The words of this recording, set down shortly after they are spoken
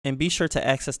And be sure to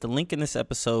access the link in this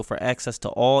episode for access to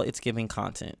all It's Giving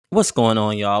content. What's going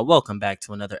on, y'all? Welcome back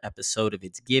to another episode of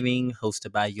It's Giving,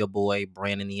 hosted by your boy,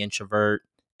 Brandon the Introvert.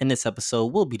 In this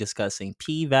episode, we'll be discussing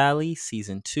P-Valley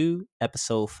Season 2,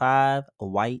 Episode 5,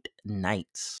 White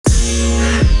Nights.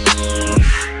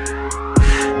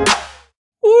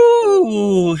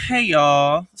 Ooh, hey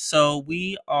y'all. So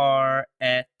we are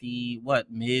at the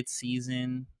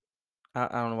mid-season. I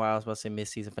don't know why I was about to say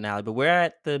mid-season finale, but we're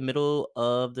at the middle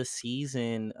of the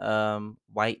season.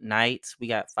 White Nights. We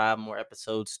got 5 more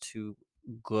episodes to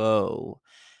go.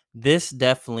 This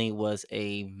definitely was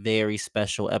a very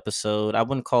special episode. I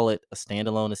wouldn't call it a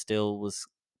standalone. It still was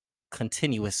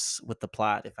continuous with the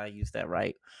plot, if I use that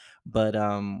right. But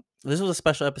this was a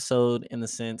special episode in the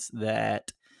sense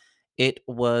that it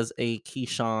was a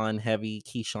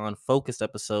Keyshawn focused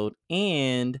episode,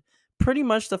 and pretty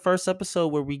much the first episode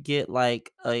where we get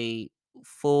like a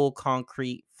full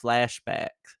concrete flashback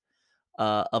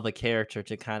of a character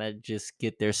to kind of just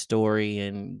get their story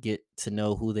and get to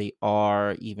know who they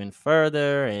are even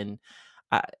further. And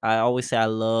I always say I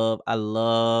love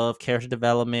character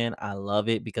development. I love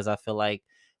it because I feel like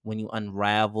when you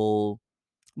unravel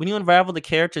the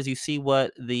characters, you see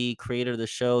what the creator of the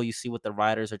show, you see what the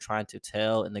writers are trying to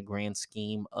tell in the grand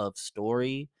scheme of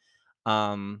story.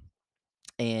 Um,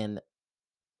 and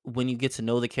when you get to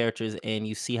know the characters and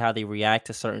you see how they react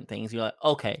to certain things, you're like,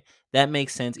 okay, that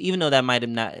makes sense. Even though that might have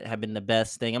not have been the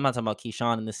best thing. I'm not talking about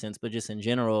Keyshawn in this sense, but just in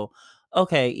general.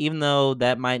 Okay, even though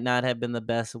that might not have been the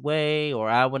best way, or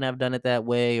I wouldn't have done it that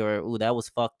way, or ooh, that was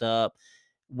fucked up,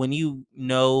 when you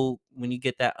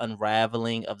get that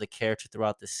unraveling of the character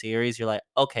throughout the series, you're like,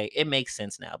 okay, it makes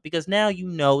sense now because now you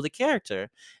know the character.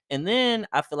 And then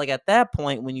I feel like at that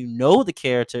point, when you know the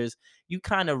characters, you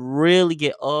kind of really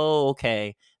get, oh,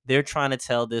 okay, they're trying to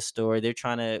tell this story, they're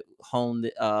trying to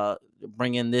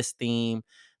bring in this theme,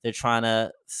 they're trying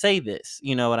to say this,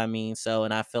 you know what I mean? So,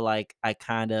 and I feel like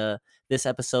this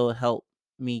episode helped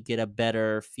me get a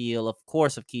better feel, of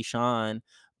course, of Keyshawn,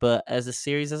 but as a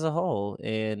series as a whole.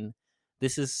 And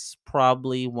this is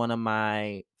probably one of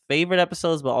my favorite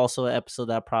episodes, but also an episode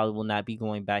that I probably will not be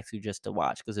going back to just to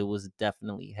watch because it was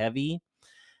definitely heavy.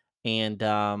 And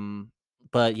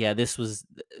but yeah, this was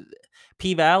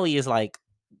P Valley is like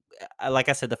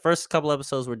I said, the first couple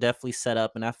episodes were definitely set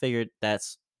up, and I figured that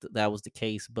was the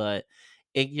case. But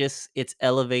it's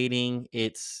elevating,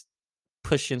 it's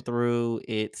pushing through,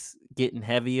 it's getting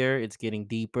heavier, it's getting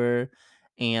deeper.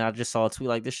 And I just saw a tweet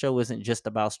like this show isn't just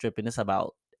about stripping, it's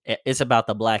about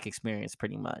the black experience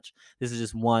pretty much. This is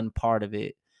just one part of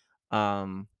it.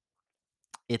 Um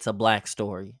it's a black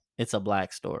story. It's a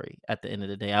black story at the end of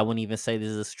the day. I wouldn't even say this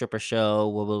is a stripper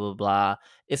show, blah blah blah blah.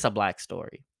 It's a black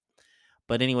story.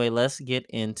 But anyway, let's get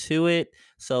into it.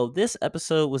 So this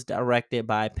episode was directed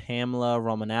by Pamela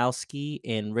Romanowski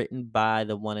and written by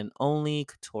the one and only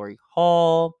Katori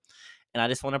Hall. And I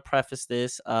just want to preface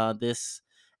this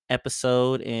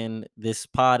episode and this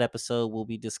pod episode, we'll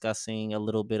be discussing a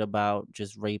little bit about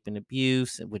just rape and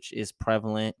abuse, which is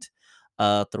prevalent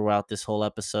throughout this whole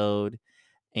episode.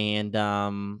 And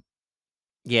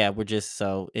yeah, we're just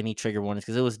so any trigger warnings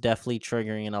because it was definitely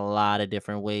triggering in a lot of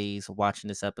different ways watching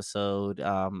this episode.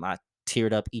 I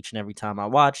teared up each and every time I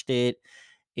watched it.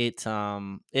 It's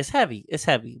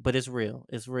heavy, but it's real.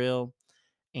 It's real.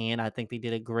 And I think they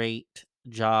did a great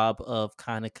job of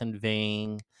kind of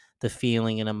conveying the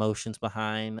feeling and emotions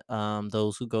behind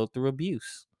those who go through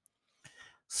abuse.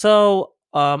 So,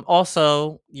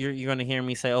 also, you're gonna hear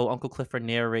me say, "Oh, Uncle Clifford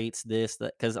narrates this,"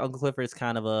 because Uncle Clifford is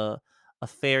kind of a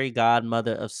fairy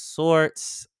godmother of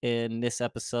sorts in this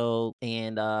episode,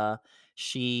 and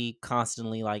she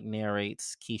constantly like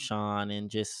narrates Keyshawn and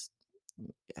just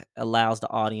allows the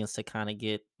audience to kind of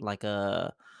get like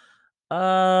a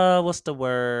what's the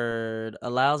word?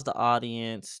 Allows the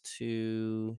audience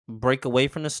to break away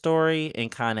from the story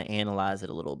and kind of analyze it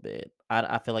a little bit.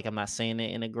 I feel like I'm not saying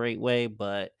it in a great way,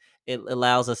 but it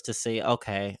allows us to say,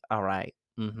 okay, all right,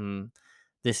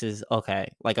 this is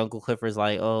okay. Like Uncle Clifford's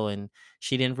like, oh, and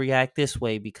she didn't react this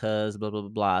way because blah blah blah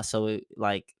blah. So it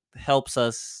like helps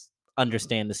us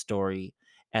understand the story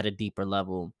at a deeper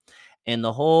level. And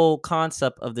the whole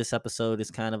concept of this episode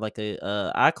is kind of like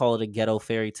I call it a ghetto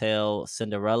fairy tale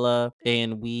Cinderella.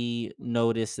 And we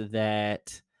notice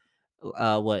that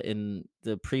what in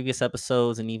the previous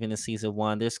episodes and even in season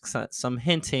 1, there's some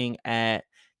hinting at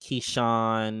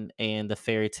Keyshawn and the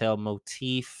fairy tale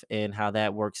motif and how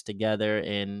that works together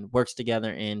in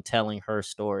telling her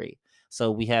story.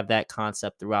 So we have that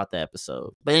concept throughout the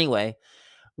episode. But anyway,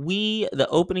 The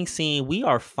opening scene, we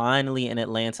are finally in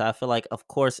Atlanta. I feel like, of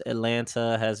course,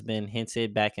 Atlanta has been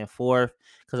hinted back and forth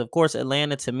because, of course,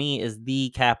 Atlanta to me is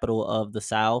the capital of the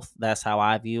South. That's how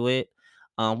I view it.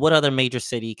 What other major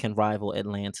city can rival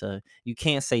Atlanta? You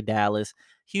can't say Dallas.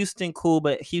 Houston, cool,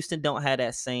 but Houston don't have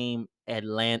that same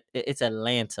Atlanta. It's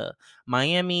Atlanta.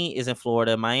 Miami is in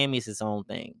Florida. Miami is its own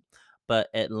thing, but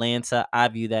Atlanta, I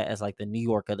view that as like the New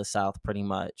York of the South, pretty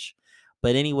much.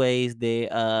 But anyways,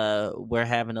 we're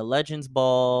having a Legends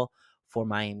Ball for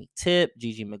Miami Tip,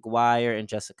 Gigi McGuire, and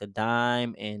Jessica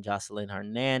Dime, and Jocelyn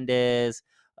Hernandez.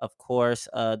 Of course,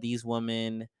 these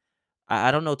women.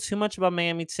 I don't know too much about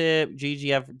Miami Tip.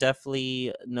 Gigi, I've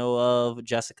definitely know of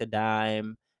Jessica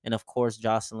Dime, and of course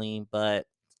Jocelyn. But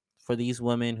for these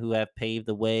women who have paved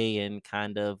the way and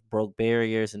kind of broke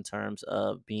barriers in terms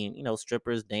of being,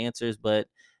 strippers, dancers, but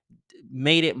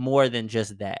made it more than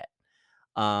just that,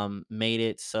 made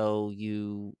it so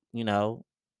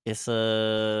it's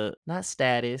a not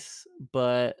status,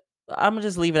 but I'm gonna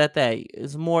just leave it at that.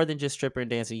 It's more than just stripper and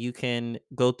dancer. You can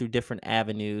go through different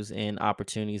avenues and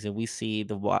opportunities, and we see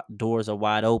the doors are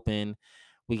wide open.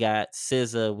 We got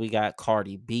SZA, we got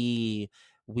Cardi B,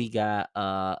 we got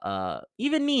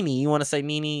even Nene. You want to say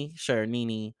Nene? Sure,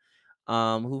 Nene,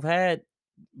 who've had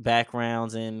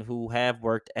backgrounds and who have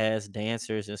worked as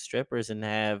dancers and strippers and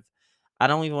have, I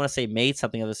don't even want to say made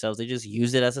something of themselves. They just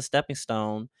use it as a stepping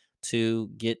stone to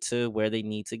get to where they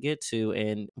need to get to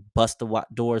and bust the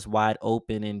doors wide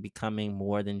open and becoming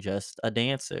more than just a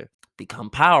dancer.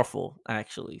 Become powerful,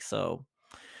 actually. So,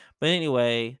 but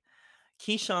anyway,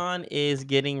 Keyshawn is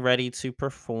getting ready to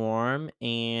perform,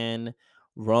 and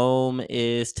Rome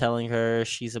is telling her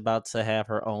she's about to have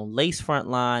her own lace front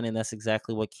line, and that's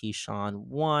exactly what Keyshawn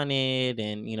wanted.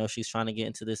 And she's trying to get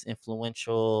into this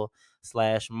influential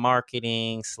slash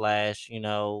marketing slash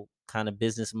kind of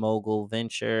business mogul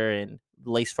venture, and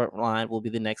lace front line will be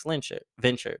the next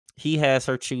venture. He has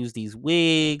her choose these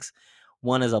wigs.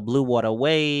 One is a blue water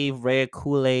wave, red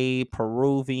Kool-Aid,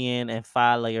 Peruvian, and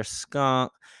 5-layer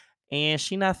skunk, and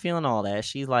she not feeling all that.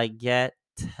 She's like, get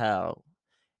hell.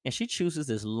 And she chooses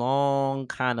this long,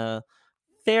 kind of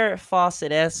Farrah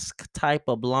Fawcett-esque type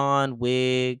of blonde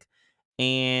wig.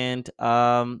 And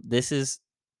this is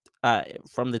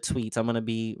from the tweets. I'm gonna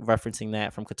be referencing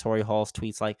that from Katori Hall's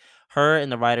tweets. Like, her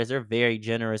and the writers are very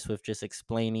generous with just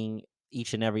explaining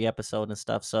each and every episode and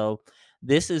stuff. So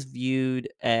this is viewed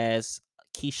as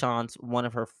Keyshawn's one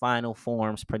of her final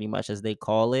forms, pretty much as they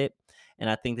call it. And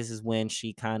I think this is when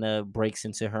she kind of breaks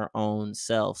into her own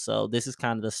self. So this is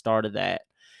kind of the start of that.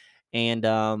 And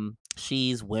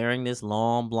she's wearing this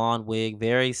long blonde wig,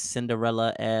 very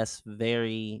Cinderella-esque,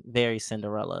 very, very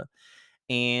Cinderella,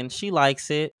 and she likes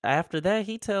it. After that,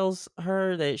 he tells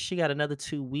her that she got another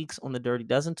 2 weeks on the Dirty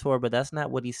Dozen tour, but that's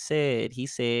not what he said. He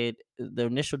said the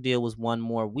initial deal was one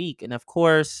more week. And of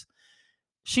course,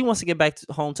 she wants to get back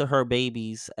home to her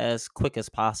babies as quick as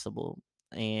possible.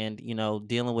 And,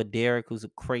 dealing with Derek, who's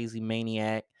a crazy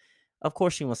maniac, of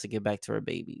course, she wants to get back to her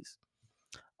babies.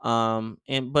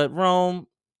 And but Rome,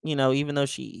 even though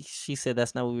she said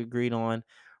that's not what we agreed on,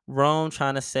 Rome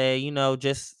trying to say,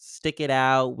 just stick it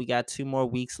out. We got 2 more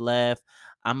weeks left.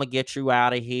 I'm gonna get you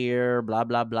out of here. Blah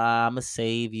blah blah. I'm gonna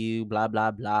save you. Blah blah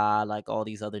blah. Like all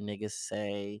these other niggas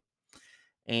say.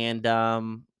 And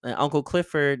Uncle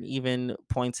Clifford even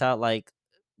points out, like,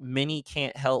 many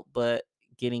can't help but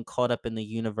getting caught up in the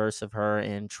universe of her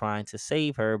and trying to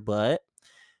save her, but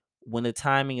when the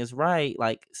timing is right,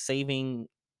 like, saving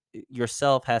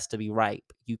yourself has to be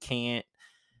ripe. You can't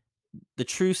The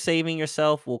true saving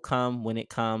yourself will come when it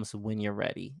comes, when you're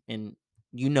ready. And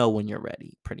when you're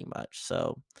ready, pretty much.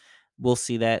 So we'll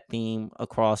see that theme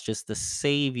across just the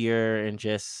savior and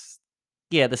just,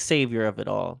 yeah, the savior of it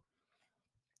all.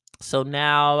 So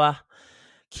now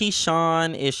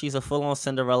Keyshawn she's a full-on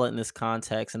Cinderella in this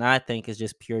context, and I think is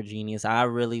just pure genius. I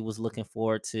really was looking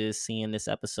forward to seeing this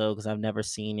episode because I've never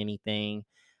seen anything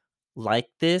like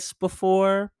this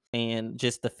before. And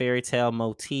just the fairy tale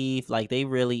motif, like, they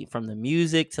really, from the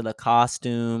music to the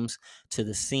costumes to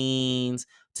the scenes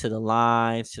to the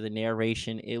lines to the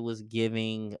narration, it was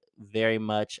giving very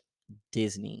much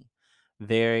Disney,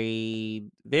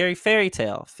 very very fairy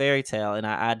tale. And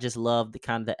I just love the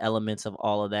kind of the elements of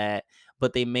all of that,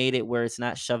 but they made it where it's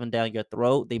not shoving down your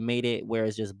throat. They made it where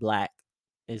it's just black,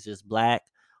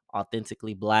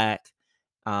 authentically black.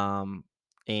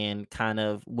 And kind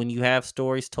of, when you have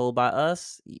stories told by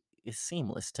us, it's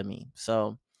seamless to me.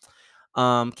 So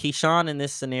Keyshawn in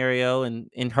this scenario and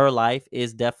in her life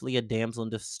is definitely a damsel in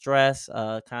distress,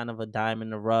 kind of a diamond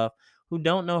in the rough, who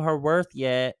don't know her worth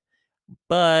yet,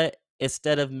 but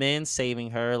instead of men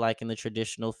saving her like in the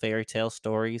traditional fairy tale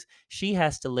stories, she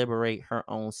has to liberate her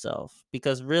own self.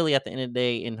 Because really, at the end of the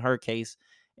day, in her case,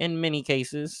 in many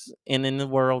cases, and in the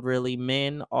world, really,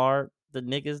 men are the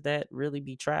niggas that really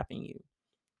be trapping you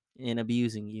and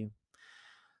abusing you.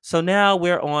 So now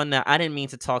we're on. Now, I didn't mean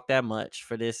to talk that much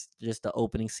for this, just the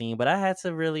opening scene, but I had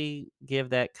to really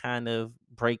give that kind of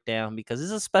breakdown because this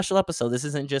is a special episode. This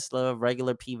isn't just a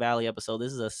regular P Valley episode.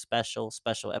 This is a special,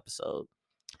 special episode.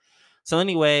 So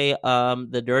anyway,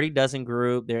 the Dirty Dozen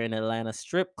group, they're in Atlanta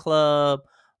strip club.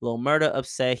 Lil Murda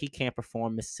upset he can't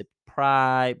perform Mississippi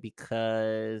Pride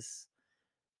because,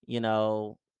 you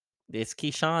know, it's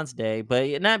Keyshawn's day,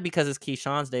 but not because it's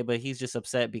Keyshawn's day, but he's just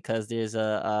upset because there's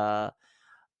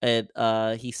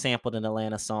he sampled an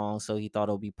Atlanta song, so he thought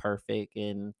it would be perfect.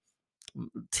 And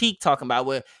Teak talking about,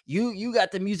 well, you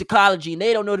got the musicology and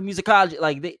they don't know the musicology.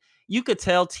 Like you could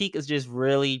tell Teak is just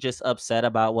really just upset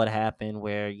about what happened,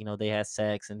 where they had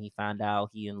sex and he found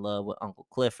out he in love with Uncle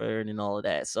Clifford and all of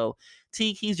that. So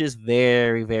Teak, he's just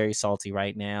very, very salty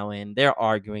right now, and they're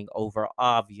arguing over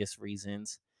obvious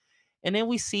reasons. And then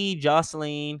we see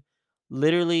Jocelyn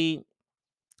literally.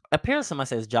 Apparently, somebody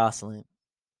says Jocelyn.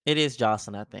 It is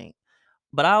Jocelyn, I think,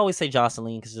 but I always say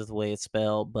Jocelyn because it's the way it's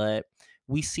spelled. But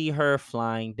we see her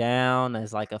flying down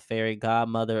as like a fairy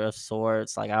godmother of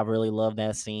sorts. Like I really love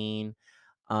that scene.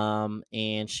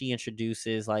 And she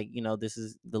introduces, like, this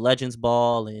is the Legends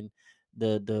Ball, and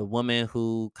the woman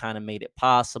who kind of made it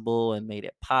possible and made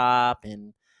it pop,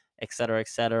 and et cetera, et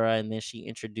cetera. And then she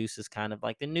introduces kind of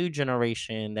like the new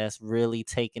generation that's really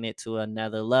taking it to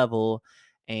another level.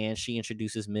 And she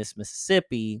introduces Miss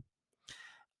Mississippi,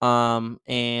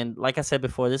 and like I said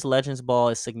before, this Legends Ball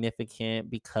is significant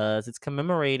because it's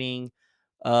commemorating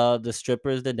the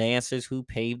strippers, the dancers who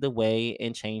paved the way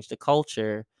and changed the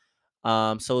culture.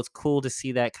 So it's cool to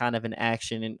see that kind of in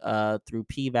action through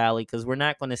P Valley, because we're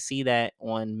not going to see that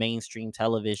on mainstream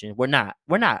television. We're not.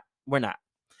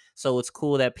 So it's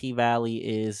cool that P Valley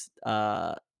is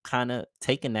kind of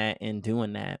taking that and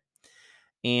doing that.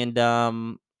 And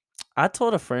I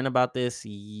told a friend about this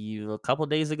a couple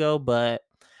days ago, but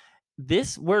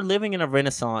this we're living in a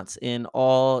renaissance in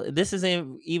all. This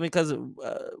isn't even because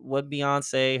what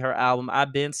Beyonce, her album,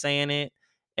 I've been saying it,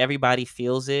 everybody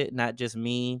feels it, not just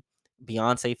me.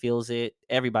 Beyonce feels it,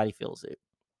 everybody feels it,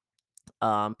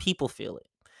 people feel it.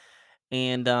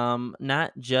 And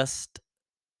not just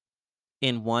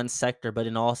in one sector but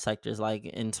in all sectors. Like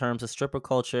in terms of stripper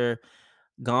culture,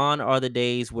 gone are the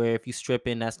days where if you strip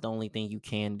in, that's the only thing you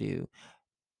can do.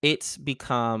 It's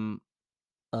become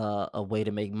a way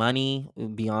to make money.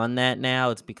 Beyond that, now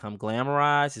it's become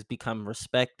glamorized, it's become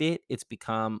respected, it's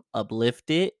become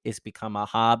uplifted, it's become a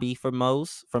hobby for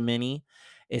many.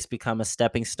 It's become a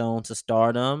stepping stone to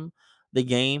stardom. The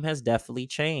game has definitely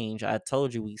changed. I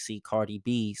told you, we see Cardi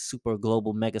B, super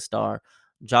global megastar,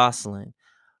 Jocelyn,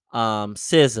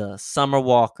 SZA, Summer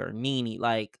Walker, Nene.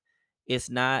 Like, it's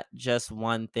not just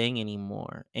one thing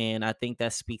anymore, and I think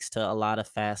that speaks to a lot of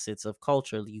facets of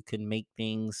culture. You can make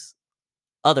things,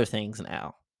 other things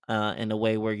now, in a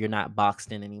way where you're not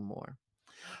boxed in anymore.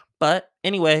 But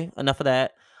anyway, enough of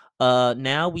that.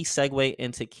 Now we segue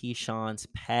into Keyshawn's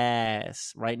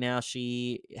past. Right now,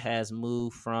 she has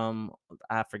moved from,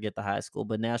 I forget the high school,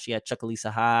 but now she at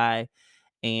Chuckalisa High,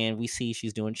 and we see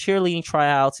she's doing cheerleading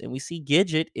tryouts, and we see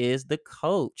Gidget is the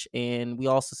coach, and we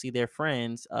also see their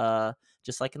friends.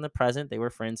 Just like in the present, they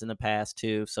were friends in the past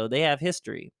too, so they have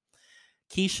history.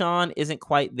 Keyshawn isn't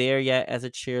quite there yet as a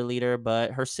cheerleader,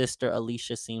 but her sister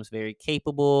Alicia seems very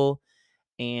capable.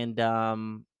 And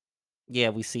yeah,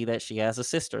 we see that she has a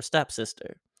sister,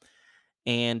 stepsister.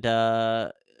 And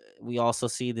we also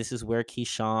see this is where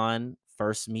Keyshawn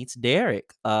first meets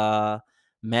Derek.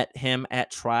 Met him at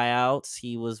tryouts.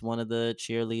 He was one of the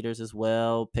cheerleaders as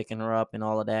well, picking her up and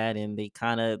all of that. And they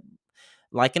kind of,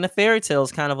 like in the fairy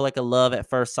tales, kind of like a love at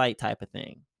first sight type of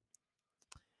thing.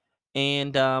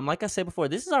 And like I said before,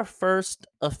 this is our first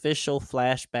official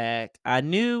flashback. I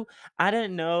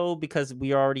didn't know, because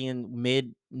we are already in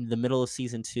the middle of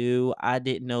season 2. I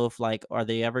didn't know if, like, are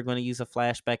they ever going to use a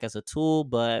flashback as a tool,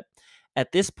 but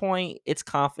at this point, it's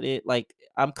confident. Like,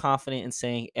 I'm confident in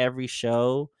saying every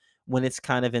show, when it's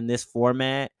kind of in this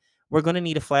format, we're going to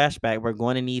need a flashback. We're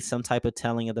going to need some type of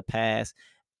telling of the past.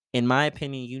 In my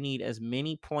opinion, you need as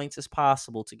many points as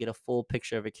possible to get a full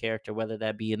picture of a character, whether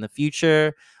that be in the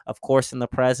future, of course, in the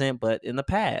present, but in the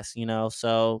past.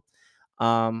 So,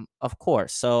 of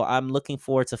course. So I'm looking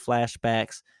forward to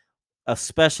flashbacks,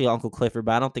 especially Uncle Clifford,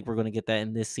 but I don't think we're going to get that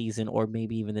in this season, or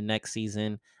maybe even the next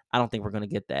season. I don't think we're going to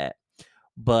get that.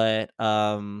 But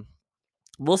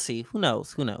we'll see. Who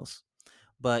knows? Who knows?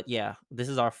 But yeah, this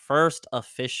is our first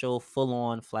official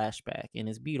full-on flashback, and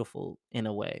it's beautiful in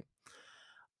a way.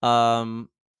 Um,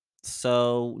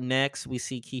 so next we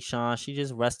see Keyshawn. She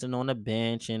just resting on a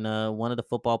bench, and one of the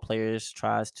football players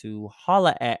tries to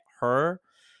holler at her.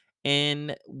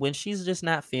 And when she's just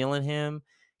not feeling him,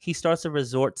 he starts to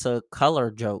resort to color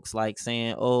jokes, like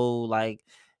saying, "Oh, like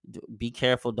be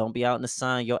careful, don't be out in the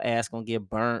sun. Your ass gonna get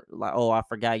burnt." Like, "Oh, I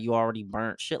forgot you already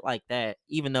burnt." Shit like that.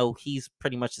 Even though he's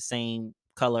pretty much the same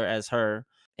color as her,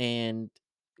 and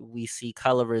we see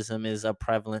colorism is a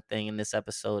prevalent thing in this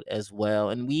episode as well.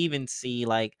 And we even see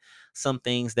like some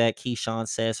things that Keyshawn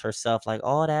says herself, like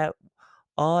all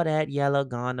that yellow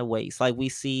gone to waste. Like we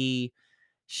see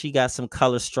she got some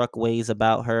color struck ways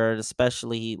about her,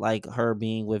 especially like her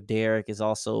being with Derek is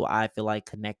also, I feel like,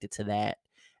 connected to that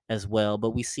as well.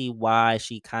 But we see why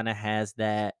she kind of has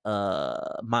that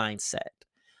mindset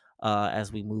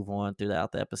as we move on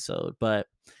throughout the episode. But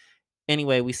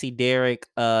anyway, we see Derek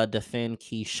defend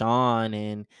Keyshawn,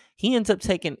 and he ends up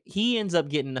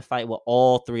getting in the fight with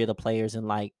all three of the players, and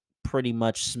like pretty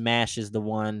much smashes the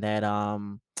one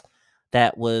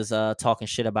that was talking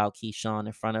shit about Keyshawn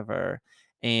in front of her.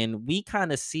 And we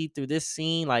kind of see through this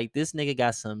scene, like this nigga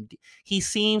got he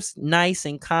seems nice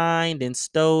and kind and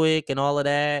stoic and all of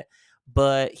that,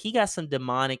 but he got some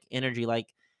demonic energy.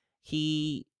 Like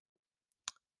he,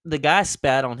 the guy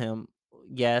spat on him,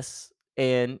 yes.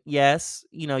 And yes,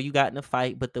 you got in a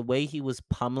fight, but the way he was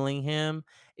pummeling him,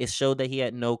 it showed that he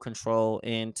had no control.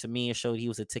 And to me, it showed he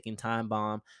was a ticking time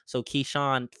bomb. So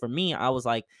Keyshawn, for me, I was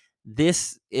like,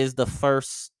 this is the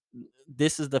first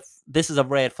this is a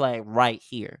red flag right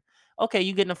here. Okay,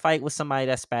 you get in a fight with somebody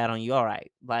that spat on you. All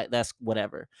right, like that's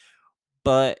whatever.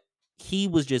 But he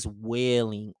was just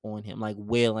wailing on him, like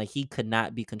wailing, like he could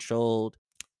not be controlled.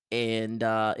 And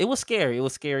it was scary. It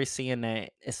was scary seeing that,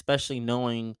 especially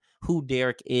knowing who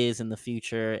Derek is in the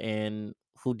future and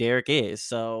who Derek is.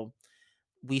 So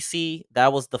we see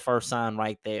that was the first sign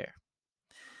right there.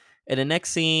 In the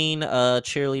next scene,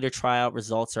 cheerleader tryout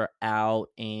results are out,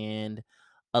 and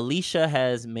Alicia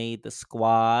has made the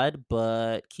squad,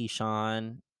 but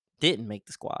Keyshawn didn't make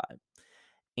the squad.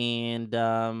 And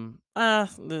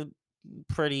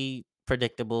pretty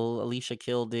predictable. Alicia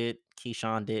killed it.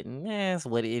 Keyshawn didn't. It's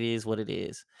what it is. What it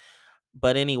is.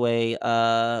 But anyway,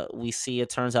 we see it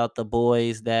turns out the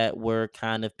boys that were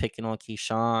kind of picking on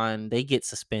Keyshawn, they get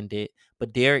suspended,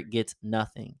 but Derek gets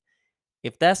nothing.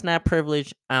 If that's not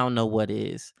privilege, I don't know what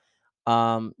is.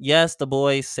 Yes, the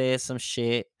boys said some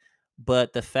shit,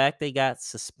 but the fact they got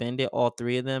suspended, all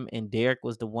three of them, and Derek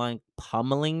was the one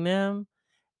pummeling them,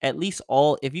 at least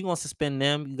all if you're gonna suspend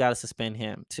them, you gotta suspend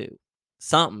him too.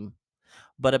 Something.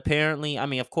 But apparently, I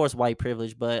mean, of course, white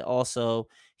privilege, but also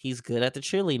he's good at the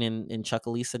cheerleading, and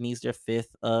Chuckalisa needs their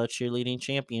fifth cheerleading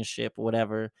championship or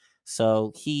whatever.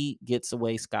 So he gets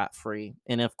away scot free.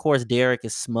 And of course, Derek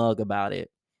is smug about it.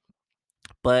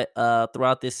 But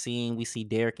throughout this scene, we see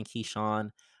Derek and Keyshawn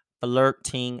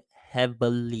flirting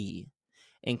heavily.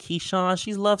 And Keyshawn,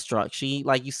 she's love struck. She,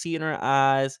 like, you see in her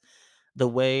eyes the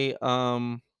way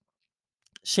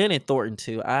Shannon Thornton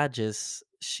too.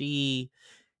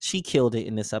 She killed it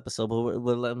in this episode.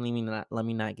 But let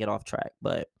me not get off track.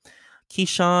 But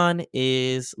Keyshawn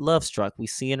is love struck. We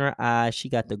see in her eyes, she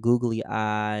got the googly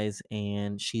eyes,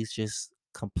 and she's just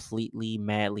completely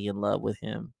madly in love with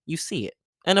him. You see it.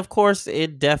 And of course,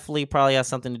 it definitely probably has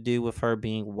something to do with her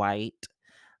being white.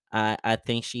 I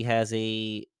think she has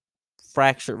a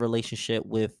fractured relationship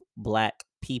with black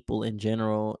people in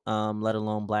general, let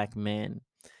alone black men.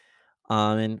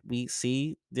 And we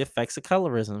see the effects of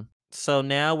colorism. So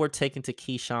now we're taken to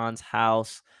Keyshawn's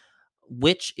house,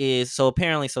 which is so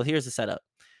apparently. So here's the setup.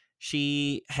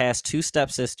 She has two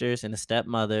stepsisters and a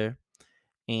stepmother,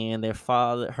 and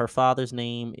her father's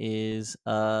name is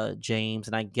James,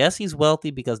 and I guess he's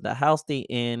wealthy because the house they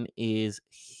in is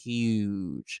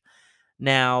huge.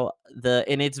 Now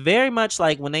and it's very much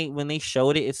like when they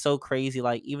showed it, it's so crazy.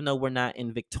 Like, even though we're not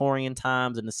in Victorian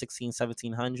times in the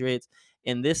 1700s,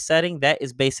 in this setting, that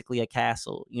is basically a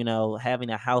castle.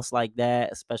 Having a house like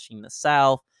that, especially in the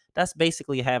South, that's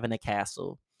basically having a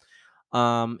castle.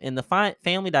 And the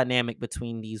family dynamic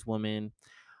between these women,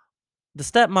 the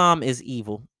stepmom is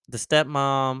evil. The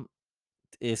stepmom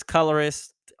is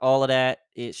colorist, all of that.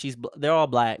 They're all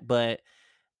black, but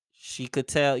you could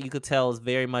tell it's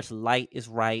very much light is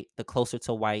right. The closer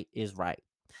to white is right.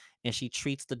 And she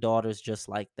treats the daughters just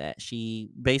like that. She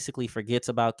basically forgets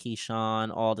about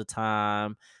Keyshawn all the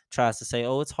time, tries to say,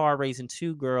 oh, it's hard raising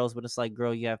two girls, but it's like,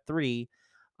 girl, you have three.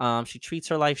 She treats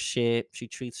her like shit. She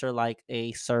treats her like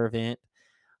a servant.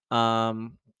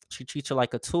 Um, she treats her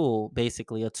like a tool,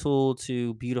 basically a tool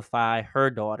to beautify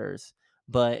her daughters.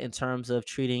 But in terms of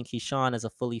treating Keyshawn as a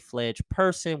fully fledged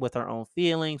person with her own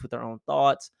feelings, with her own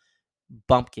thoughts,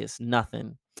 bumpkiss,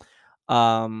 nothing.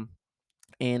 Um,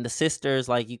 and the sisters,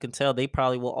 like you can tell, they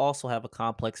probably will also have a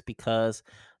complex because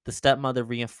the stepmother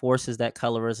reinforces that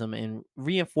colorism and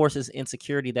reinforces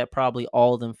insecurity that probably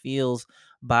all of them feels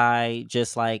by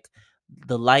just like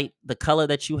the color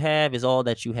that you have is all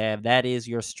that you have. That is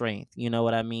your strength. You know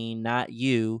what I mean? Not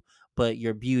you, but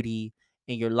your beauty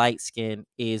and your light skin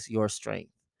is your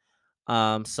strength.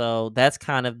 So that's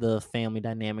kind of the family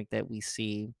dynamic that we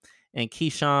see. And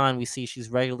Keyshawn, we see she's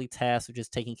regularly tasked with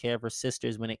just taking care of her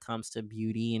sisters when it comes to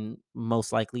beauty and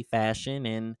most likely fashion.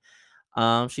 And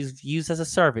she's used as a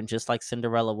servant, just like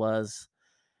Cinderella was.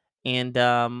 And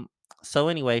so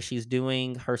anyway, she's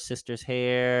doing her sister's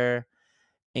hair,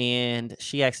 and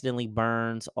she accidentally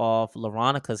burns off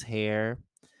Veronica's hair,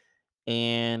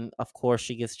 and of course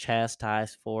she gets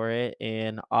chastised for it.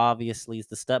 And obviously it's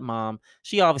the stepmom,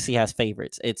 she obviously has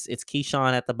favorites. It's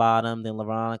Keyshawn at the bottom, then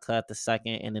Veronica at the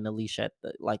second, and then Alicia at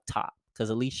the like top, because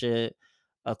Alicia,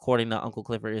 according to Uncle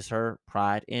Clifford, is her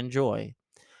pride and joy.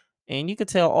 And you could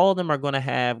tell all of them are going to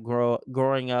have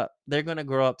growing up, they're going to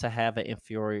grow up to have an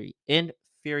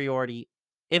inferiority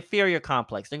inferior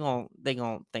complex. They're going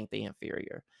to think they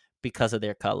inferior because of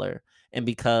their color, and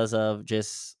because of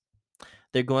just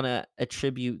they're going to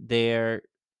attribute their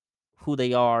who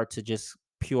they are to just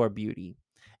pure beauty.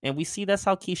 And we see that's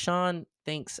how Keyshawn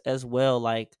thinks as well.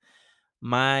 Like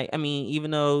I mean,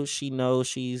 even though she knows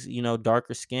she's,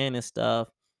 darker skin and stuff,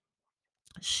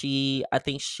 I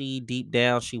think she deep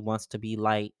down, she wants to be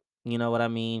light. You know what I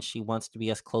mean? She wants to be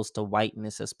as close to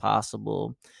whiteness as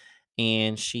possible.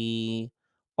 And she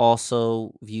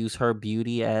also views her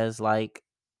beauty as like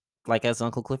as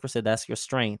Uncle Clifford said, that's your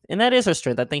strength. And that is her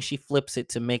strength. I think she flips it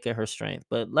to make it her strength.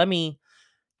 But let me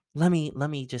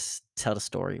just tell the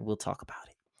story. We'll talk about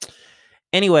it.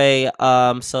 Anyway,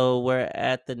 so we're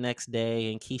at the next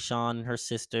day, and Keyshawn and her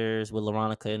sisters with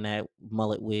Veronica in that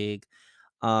mullet wig.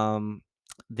 Um,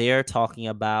 they're talking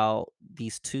about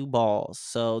these two balls.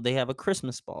 So they have a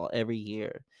Christmas ball every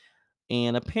year.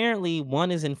 And apparently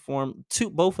one is informed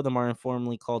both of them are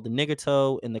informally called the nigger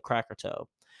toe and the cracker toe.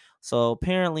 So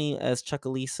apparently, as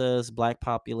Chuckalisa's black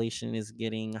population is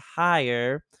getting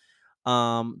higher,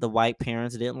 the white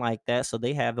parents didn't like that, so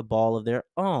they have a ball of their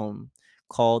own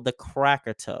called the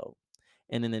cracker toe.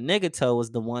 And then the nigger toe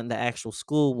is the one, the actual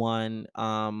school one.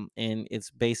 And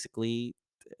it's basically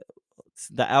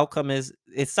the outcome is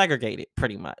it's segregated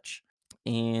pretty much.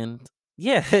 And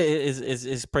yeah,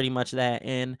 is pretty much that.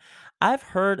 And I've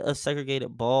heard of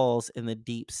segregated balls in the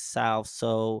deep south,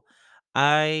 so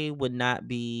I would not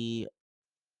be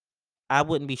I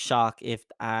wouldn't be shocked if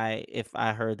I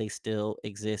heard they still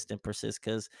exist and persist,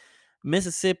 because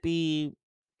Mississippi,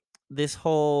 this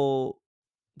whole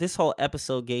this whole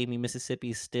episode gave me Mississippi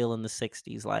is still in the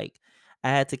 60s. Like, I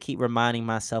had to keep reminding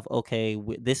myself, okay,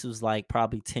 this was like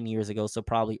probably 10 years ago, so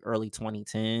probably early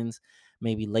 2010s,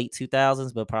 maybe late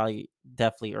 2000s, but probably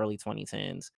definitely early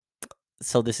 2010s.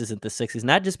 So this isn't the 60s,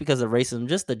 not just because of racism,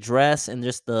 just the dress and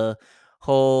just the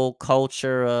whole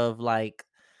culture of like,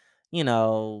 you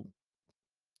know,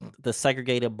 the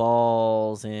segregated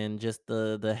balls and just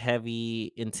the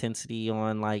heavy intensity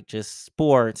on like just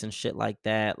sports and shit like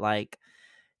that. Like,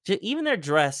 even their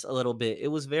dress a little bit, it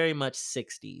was very much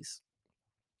 60s.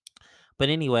 But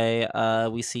anyway,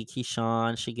 we see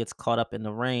Keyshawn, she gets caught up in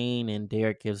the rain, and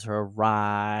Derek gives her a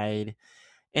ride,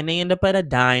 and they end up at a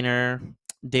diner.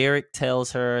 Derek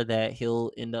tells her that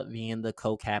he'll end up being the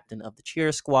co-captain of the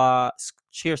cheer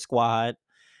squad,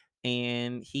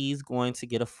 and he's going to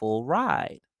get a full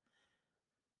ride,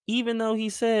 even though he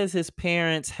says his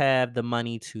parents have the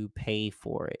money to pay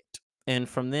for it. And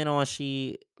from then on,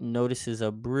 she notices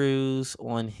a bruise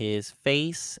on his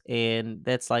face, and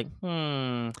that's like,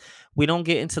 we don't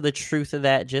get into the truth of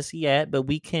that just yet, but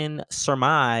we can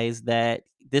surmise that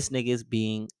this nigga is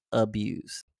being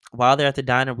abused. While they're at the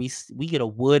diner, we get a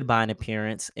Woodbine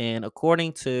appearance, and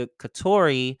according to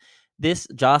Katori, this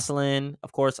Jocelyn,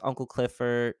 of course, Uncle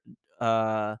Clifford,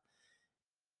 uh,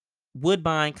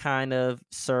 Woodbine kind of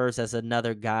serves as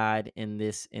another guide in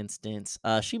this instance.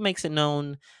 She makes it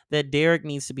known that Derek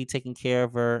needs to be taking care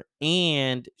of her,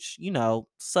 and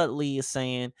subtly is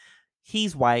saying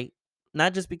he's white,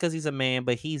 not just because he's a man,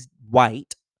 but he's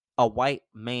white, a white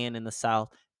man in the South.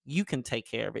 You can take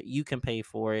care of it. You can pay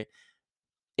for it.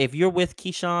 If you're with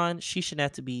Keyshawn, she shouldn't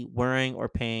have to be worrying or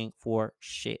paying for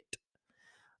shit.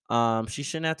 She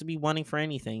shouldn't have to be wanting for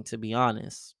anything, to be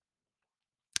honest.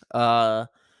 Uh,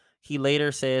 he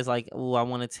later says like, "Oh, I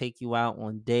want to take you out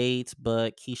on dates,"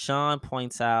 but Keyshawn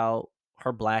points out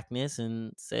her blackness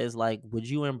and says like, "Would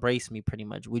you embrace me?" Pretty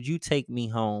much, "Would you take me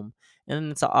home?" And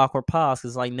then it's an awkward pause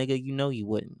because like, nigga, you know you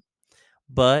wouldn't.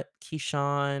 But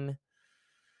Keyshawn,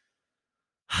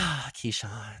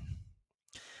 Keyshawn.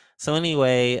 So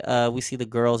anyway, we see the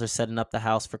girls are setting up the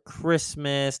house for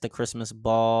Christmas, the Christmas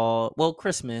ball. Well,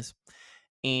 Christmas.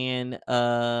 And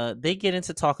they get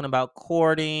into talking about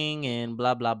courting and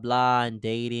blah blah blah and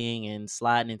dating and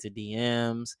sliding into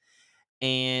DMs.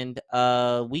 And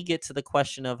we get to the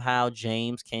question of how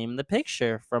James came in the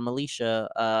picture from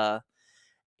Alicia.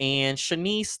 And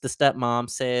Shanice, the stepmom,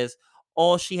 says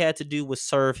all she had to do was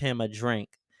serve him a drink.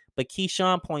 But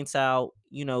Keyshawn points out,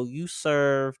 you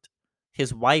served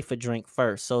his wife a drink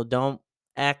first. So don't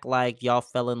act like y'all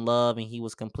fell in love and he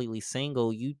was completely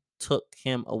single. You took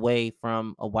him away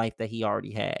from a wife that he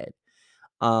already had.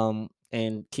 And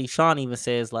Keyshawn even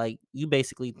says, like, you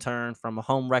basically turned from a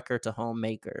home wrecker to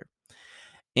homemaker.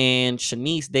 And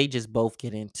Shanice, they just both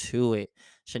get into it.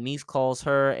 Shanice calls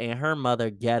her and her mother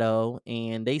ghetto,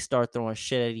 and they start throwing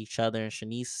shit at each other. And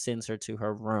Shanice sends her to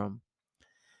her room.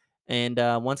 And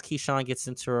once Keyshawn gets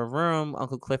into her room,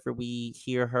 Uncle Clifford, we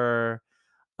hear her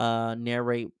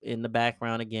narrate in the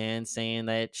background again, saying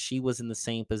that she was in the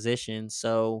same position.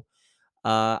 So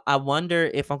I wonder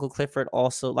if Uncle Clifford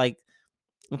also, like,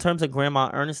 in terms of Grandma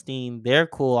Ernestine, they're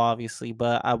cool, obviously,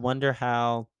 but I wonder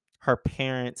how her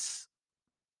parents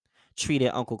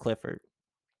treated Uncle Clifford.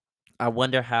 I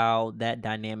wonder how that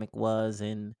dynamic was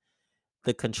and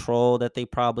the control that they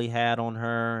probably had on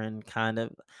her, and kind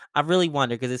of, I really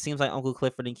wonder because it seems like Uncle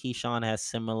Clifford and Keyshawn has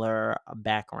similar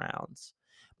backgrounds.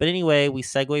 But anyway, we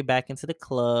segue back into the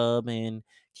club, and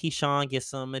Keyshawn gets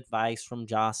some advice from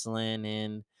Jocelyn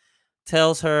and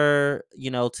tells her,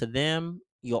 to them,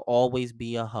 you'll always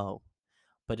be a hoe.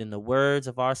 But in the words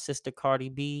of our sister Cardi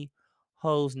B,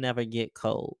 hoes never get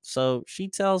cold. So she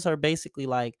tells her basically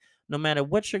like, no matter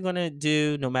what you're gonna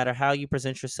do, no matter how you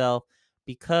present yourself,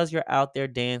 because you're out there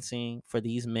dancing for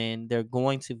these men, they're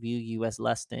going to view you as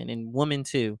less than, and women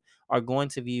too are going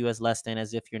to view you as less than,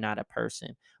 as if you're not a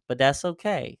person. But that's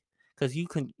okay. Cause you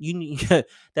need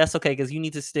that's okay because you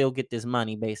need to still get this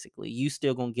money. Basically, you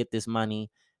still gonna get this money.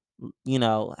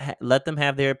 Let them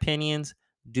have their opinions.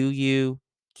 Do you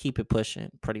keep it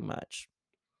pushing, pretty much.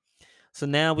 So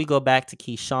now we go back to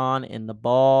Keyshawn and the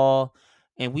ball,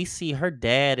 and we see her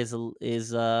dad is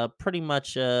pretty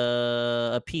much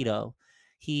a pedo.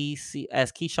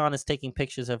 As Keyshawn is taking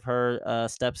pictures of her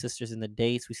stepsisters in the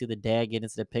dates, we see the dad get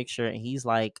into the picture, and he's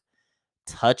like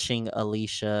touching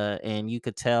Alicia, and you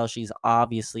could tell she's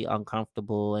obviously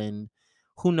uncomfortable, and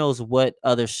who knows what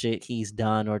other shit he's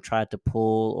done or tried to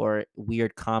pull, or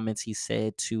weird comments he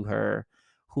said to her.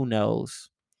 Who knows?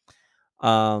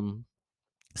 Um,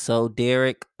 so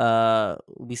Derek,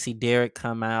 we see Derek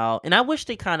come out, and I wish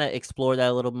they kind of explored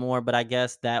that a little more, but I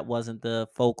guess that wasn't the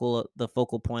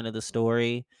focal point of the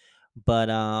story. But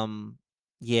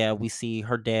yeah, we see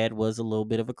her dad was a little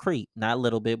bit of a creep, not a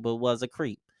little bit, but was a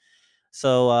creep.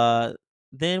 So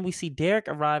then we see Derek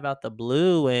arrive out the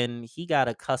blue, and he got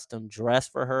a custom dress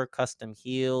for her, custom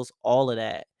heels, all of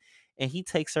that, and he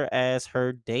takes her as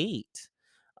her date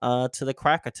to the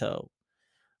Krakatoa.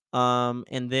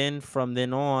 And then from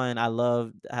then on, I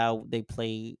love how they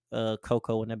play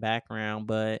Coco in the background,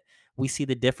 but we see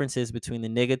the differences between the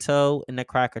nigga toe and the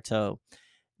cracker toe.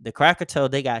 The cracker toe,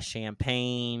 they got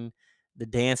champagne, the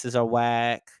dances are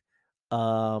whack.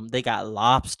 They got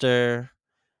lobster,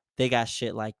 they got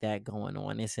shit like that going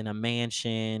on. It's in a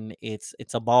mansion. It's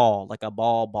a ball, like a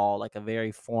ball, like a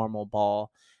very formal ball.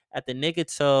 At the nigga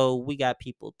toe, we got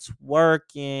people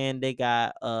twerking. They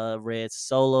got red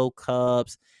solo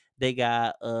cups. They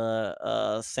got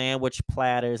sandwich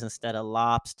platters instead of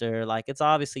lobster. Like, it's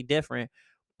obviously different,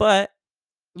 but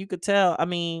you could tell. I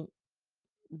mean,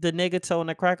 the nigga toe and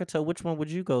the cracker toe, which one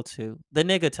would you go to? The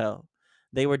nigga toe.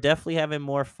 They were definitely having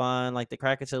more fun. Like, the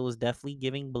cracker toe was definitely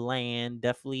giving bland,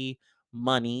 definitely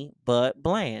money, but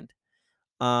bland.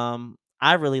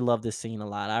 I really love this scene a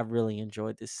lot. I really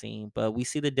enjoyed this scene, but we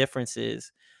see the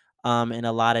differences in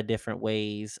a lot of different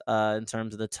ways in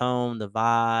terms of the tone, the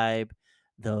vibe,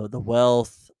 the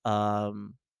wealth.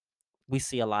 We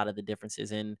see a lot of the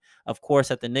differences. And of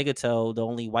course, at the Niggato, the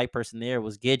only white person there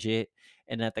was Gidget,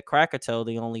 and at the Krakatoa,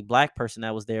 the only black person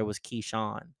that was there was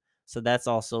Keyshawn. So that's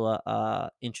also a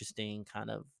interesting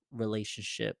kind of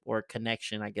relationship or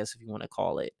connection, I guess, if you want to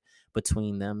call it,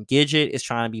 between them. Gidget is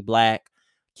trying to be black.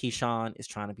 Keyshawn is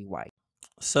trying to be white.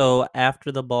 So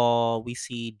after the ball, we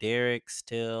see Derek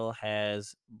still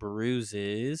has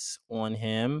bruises on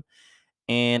him.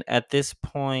 And at this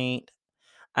point,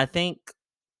 I think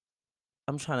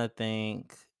I'm trying to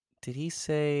think. did he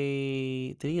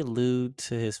say? Did he allude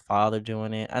to his father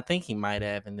doing it? I think he might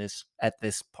have in this at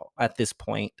this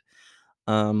point.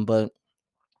 But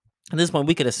at this point,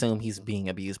 we could assume he's being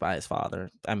abused by his father.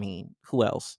 I mean, who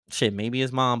else? Shit, maybe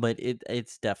his mom, but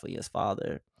it's definitely his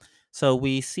father. So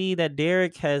we see that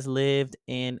Derek has lived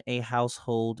in a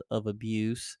household of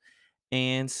abuse,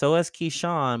 and so has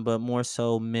Keyshawn, but more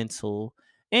so mental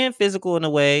and physical in a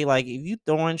way. Like if you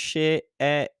throwing shit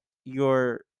at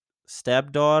your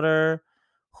stepdaughter,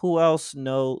 who else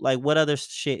know? Like what other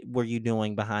shit were you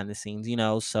doing behind the scenes?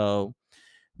 So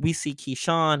we see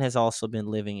Keyshawn has also been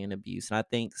living in abuse. And I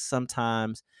think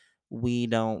sometimes we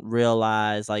don't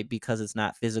realize, like, because it's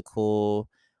not physical,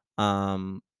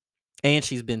 um, and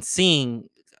she's been seeing,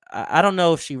 I don't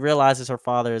know if she realizes her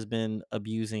father has been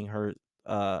abusing her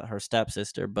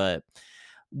stepsister, but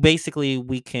basically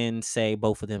we can say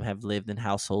both of them have lived in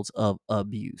households of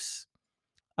abuse.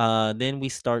 Then we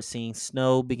start seeing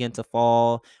snow begin to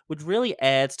fall, which really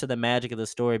adds to the magic of the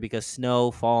story because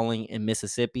snow falling in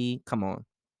Mississippi, come on,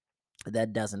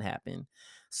 that doesn't happen.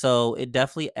 So it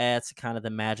definitely adds to kind of the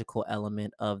magical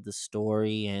element of the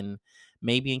story. And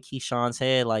maybe in Keyshawn's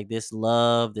head, like this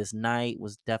love, this night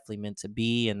was definitely meant to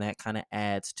be. And that kind of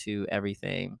adds to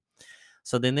everything.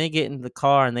 So then they get in the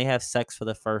car and they have sex for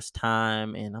the first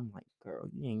time. And I'm like, girl,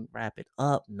 you didn't wrap it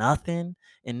up, nothing.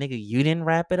 And nigga, you didn't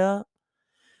wrap it up.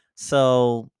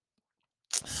 So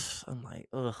I'm like,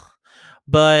 ugh.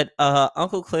 But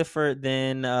Uncle Clifford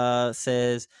then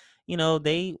says,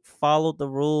 they followed the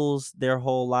rules their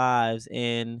whole lives.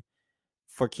 And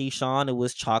for Keyshawn, it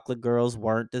was chocolate girls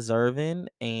weren't deserving.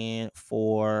 And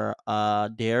for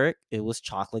Derek, it was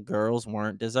chocolate girls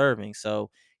weren't deserving. So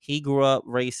he grew up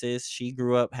racist. She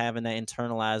grew up having that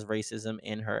internalized racism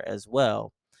in her as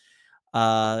well.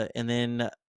 And then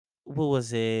what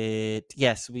was it?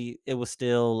 Yes, it was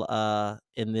still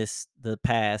in the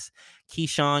past.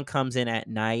 Keyshawn comes in at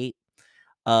night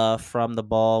from the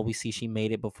ball. We see she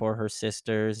made it before her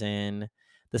sisters, and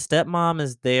the stepmom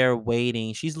is there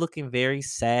waiting. She's looking very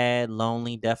sad,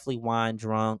 lonely, definitely wine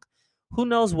drunk. Who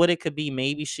knows what it could be?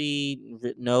 Maybe she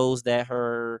knows that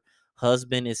her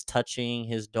husband is touching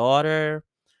her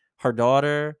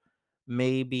daughter.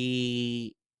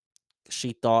 Maybe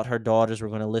she thought her daughters were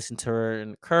going to listen to her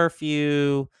in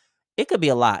curfew. It could be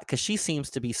a lot because she seems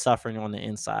to be suffering on the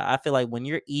inside. I feel like when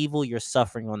you're evil, you're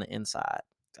suffering on the inside.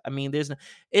 I mean,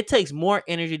 it takes more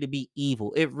energy to be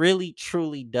evil. It really,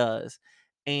 truly does.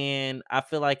 And I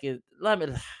feel like let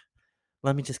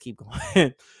me just keep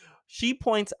going. She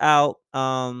points out,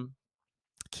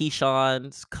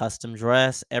 Keyshawn's custom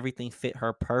dress, everything fit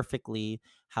her perfectly.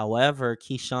 However,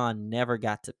 Keyshawn never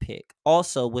got to pick.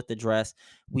 Also, with the dress,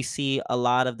 we see a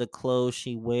lot of the clothes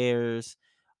she wears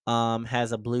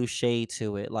has a blue shade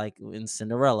to it, like in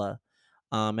Cinderella.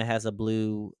 It has a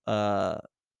blue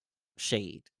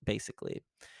shade, basically.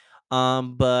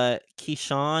 But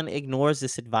Keyshawn ignores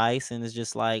this advice and is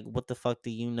just like, what the fuck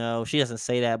do you know? She doesn't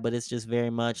say that, but it's just very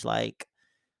much like,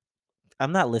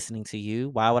 I'm not listening to you.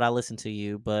 Why would I listen to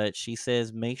you? But she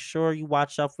says, make sure you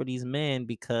watch out for these men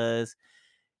because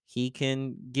he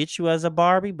can get you as a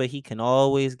Barbie, but he can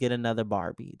always get another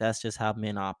Barbie. That's just how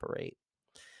men operate.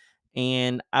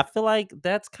 And I feel like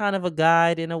that's kind of a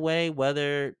guide in a way,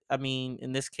 whether, I mean,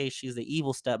 in this case, she's the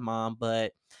evil stepmom,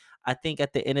 but I think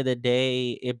at the end of the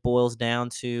day, it boils down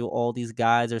to all these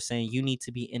guys are saying you need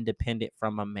to be independent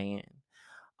from a man,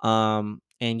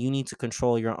 and you need to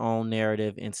control your own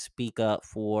narrative and speak up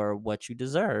for what you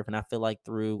deserve. And I feel like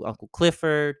through Uncle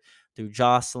Clifford, through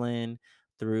Jocelyn,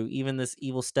 through even this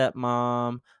evil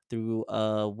stepmom, through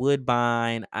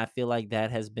Woodbine, I feel like that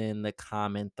has been the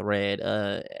common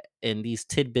thread in these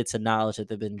tidbits of knowledge that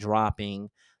they've been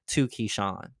dropping to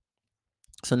Keyshawn.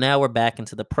 So now we're back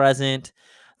into the present.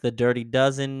 The Dirty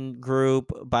Dozen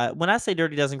group. But when I say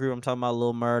Dirty Dozen group, I'm talking about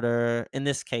Lil Murder. In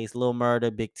this case, Lil Murder,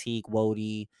 Big Teak,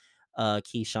 Wody,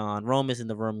 Keyshawn. Rome isn't in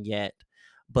the room yet.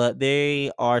 But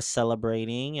they are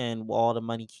celebrating and all the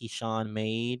money Keyshawn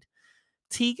made.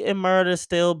 Teak and Murder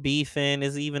still beefing.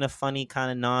 Is even a funny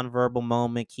kind of nonverbal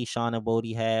moment Keyshawn and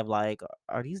Wody have. Like,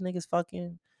 are these niggas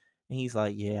fucking? And he's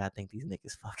like, yeah, I think these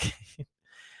niggas fucking.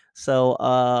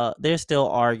 So they're still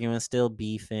arguing, still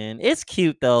beefing. It's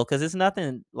cute though, because it's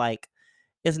nothing where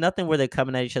they're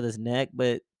coming at each other's neck,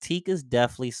 but Teak is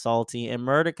definitely salty and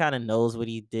Murder kind of knows what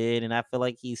he did, and I feel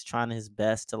like he's trying his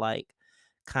best to like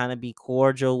kind of be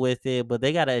cordial with it, but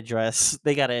they gotta address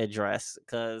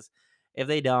because if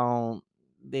they don't,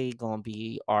 they gonna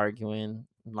be arguing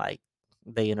like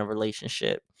they in a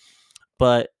relationship.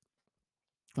 But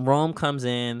Rome comes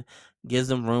in, gives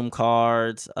them room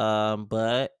cards,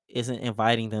 but isn't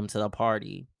inviting them to the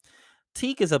party.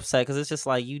 Teak is upset because it's just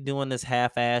like you doing this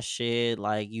half-ass shit,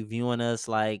 like you viewing us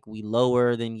like we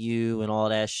lower than you and all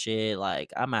that shit.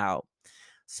 Like, I'm out.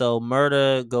 So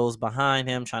Murda goes behind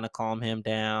him, trying to calm him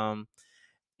down,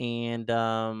 and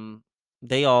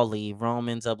they all leave. Rome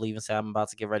ends up leaving, say, I'm about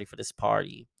to get ready for this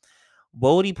party.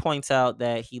 Bodhi points out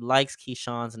that he likes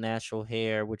Keyshawn's natural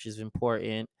hair, which is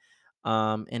important,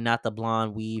 and not the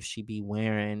blonde weave she be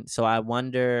wearing. So I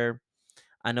wonder.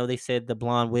 I know they said the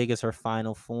blonde wig is her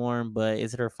final form, but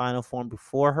is it her final form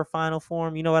before her final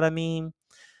form? You know what I mean?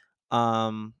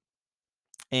 Um,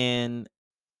 and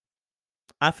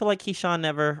I feel like Keyshawn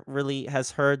never really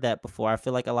has heard that before. I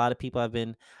feel like a lot of people have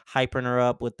been hyping her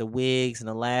up with the wigs and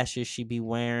the lashes she be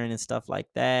wearing and stuff like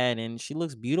that, and she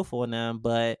looks beautiful in them.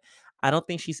 But I don't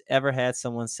think she's ever had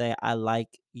someone say, "I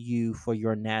like you for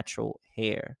your natural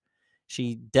hair."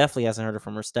 She definitely hasn't heard it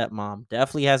from her stepmom.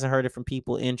 Definitely hasn't heard it from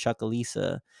people in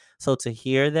Chuckalisa. So to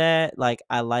hear that, like,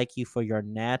 "I like you for your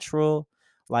natural,"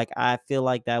 like, I feel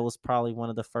like that was probably one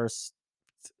of the first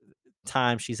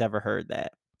times she's ever heard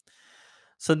that.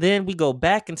 So then we go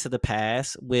back into the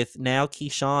past with now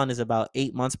Keyshawn is about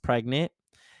 8 months pregnant.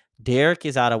 Derek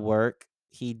is out of work.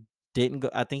 He didn't go,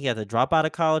 I think he had to drop out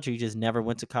of college, or he just never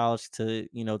went to college to,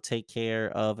 take care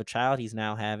of a child he's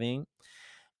now having.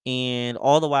 And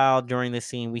all the while during this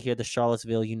scene, we hear the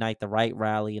Charlottesville Unite the Right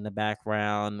rally in the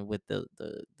background with the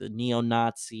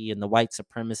neo-Nazi and the white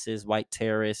supremacists, white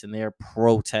terrorists, and their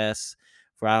protests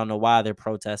for I don't know why they're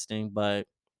protesting, but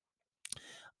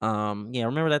yeah,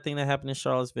 remember that thing that happened in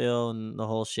Charlottesville and the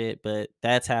whole shit, but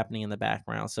that's happening in the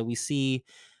background. So we see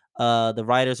the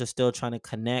writers are still trying to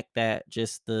connect that,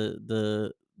 just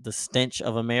the stench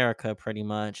of America pretty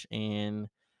much, and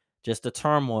just the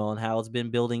turmoil and how it's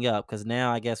been building up, because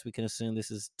now I guess we can assume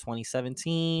this is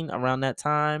 2017 around that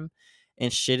time,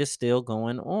 and shit is still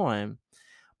going on.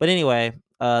 But anyway,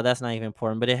 that's not even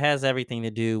important, but it has everything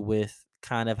to do with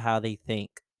kind of how they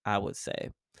think, I would say.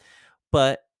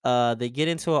 But they get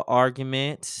into an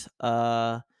argument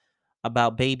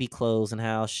about baby clothes and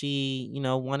how she,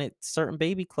 wanted certain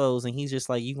baby clothes, and he's just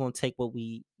like, "You gonna take what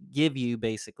we give you,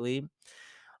 basically."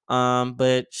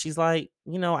 But she's like,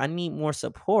 "I need more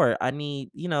support. I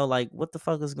need, like, what the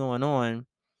fuck is going on?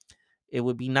 It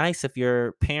would be nice if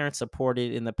your parents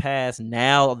supported in the past.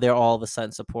 Now they're all of a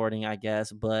sudden supporting, I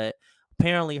guess." But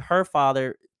apparently, her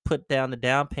father put down the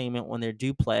down payment on their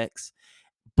duplex,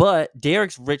 but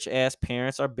Derek's rich ass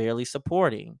parents are barely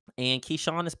supporting. And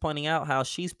Keyshawn is pointing out how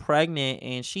she's pregnant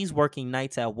and she's working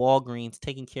nights at Walgreens,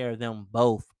 taking care of them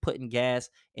both, putting gas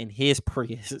in his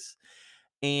Prius.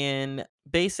 And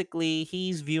basically,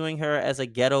 he's viewing her as a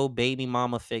ghetto baby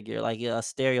mama figure, like a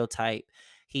stereotype.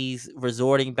 He's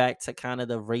resorting back to kind of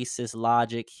the racist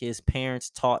logic his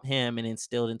parents taught him and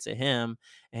instilled into him.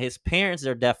 And his parents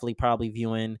are definitely probably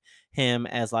viewing him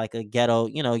as like a ghetto,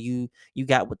 you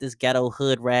got with this ghetto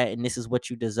hood rat, and this is what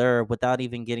you deserve, without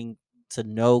even getting to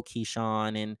know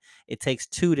Keyshawn. And it takes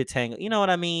two to tango. You know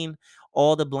what I mean?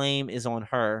 All the blame is on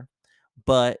her,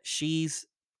 but she's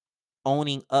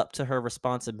owning up to her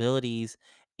responsibilities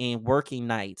and working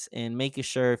nights and making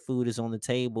sure food is on the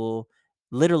table.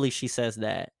 Literally, she says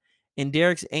that. And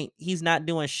Derek's ain't he's not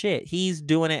doing shit. He's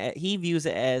doing it. He views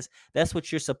it as that's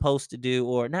what you're supposed to do,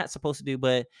 or not supposed to do,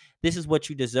 but this is what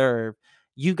you deserve.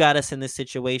 You got us in this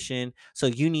situation, so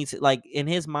you need to, like, in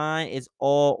his mind, it's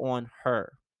all on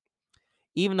her,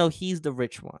 even though he's the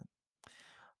rich one.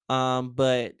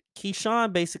 But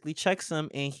Keyshawn basically checks him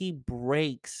and he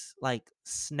breaks, like,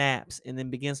 snaps, and then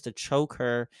begins to choke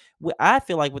her. I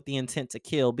feel like with the intent to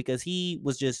kill, because he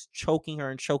was just choking her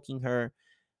and choking her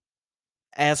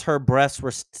as her breasts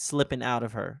were slipping out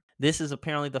of her. This is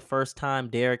apparently the first time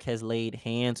Derek has laid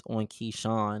hands on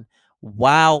Keyshawn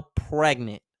while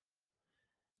pregnant.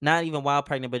 Not even while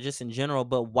pregnant, but just in general,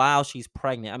 but while she's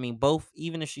pregnant. I mean, both,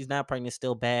 even if she's not pregnant,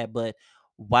 still bad, but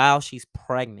while she's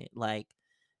pregnant, like,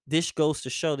 this goes to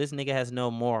show this nigga has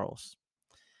no morals.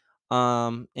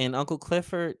 And Uncle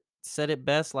Clifford said it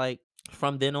best, like,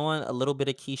 from then on, a little bit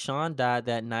of Keyshawn died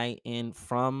that night, and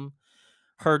from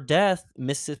her death,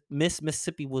 Miss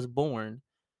Mississippi was born.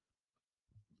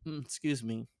 Excuse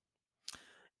me.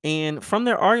 And from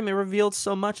their argument revealed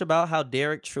so much about how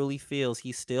Derek truly feels.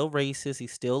 He's still racist,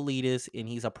 he's still elitist, and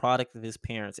he's a product of his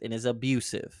parents and is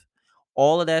abusive.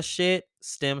 All of that shit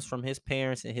stems from his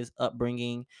parents and his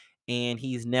upbringing, and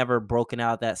he's never broken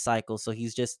out that cycle. So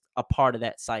he's just a part of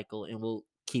that cycle and will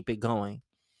keep it going.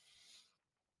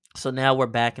 So now we're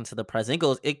back into the present.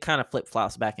 It kind of flip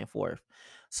flops back and forth.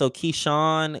 So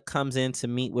Keyshawn comes in to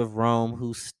meet with Rome,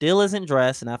 who still isn't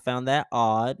dressed, and I found that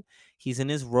odd. He's in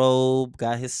his robe,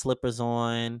 got his slippers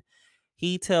on.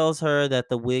 He tells her that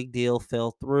the wig deal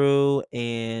fell through,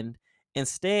 and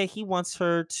Instead, he wants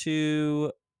her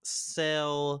to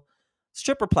sell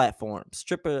stripper platforms,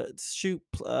 stripper shoot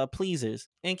pleasers.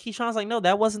 And Keyshawn's like, no,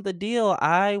 that wasn't the deal.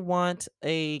 I want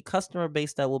a customer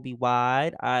base that will be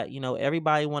wide.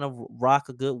 Everybody want to rock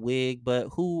a good wig, but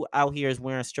who out here is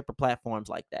wearing stripper platforms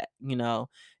like that?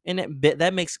 And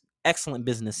that makes excellent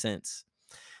business sense.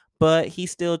 But he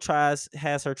still has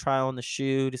her try on the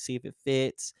shoe to see if it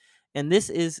fits. And this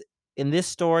is in this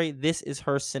story, this is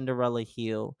her Cinderella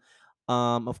heel.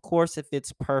 Of course, it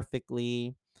fits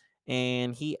perfectly.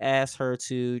 And he asks her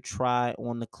to try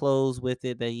on the clothes with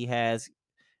it that he has.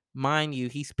 Mind you,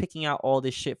 he's picking out all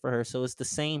this shit for her. So it's the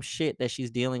same shit that she's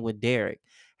dealing with Derek.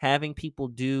 Having people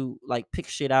do like pick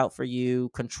shit out for you,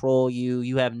 control you,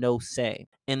 you have no say.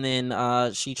 And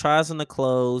then she tries on the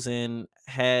clothes and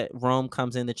Rome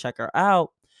comes in to check her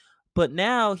out. But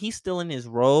now he's still in his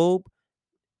robe.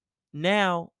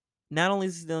 Now, not only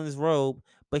is he still in his robe,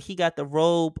 but he got the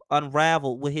robe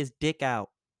unraveled with his dick out.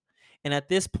 And at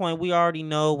this point, we already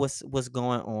know what's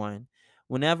going on.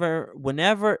 Whenever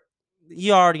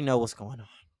you already know what's going on.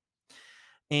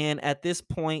 And at this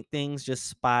point, things just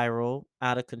spiral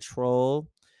out of control.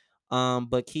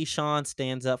 But Keyshawn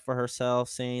stands up for herself,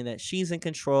 saying that she's in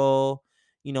control.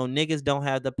 Niggas don't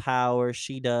have the power.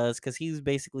 She does. Because he's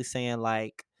basically saying,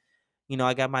 like,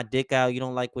 I got my dick out. You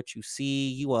don't like what you see.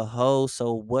 You a hoe.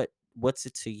 So what's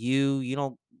it to you?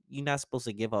 You're not supposed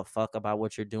to give a fuck about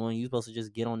what you're doing. You're supposed to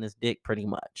just get on this dick pretty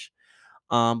much.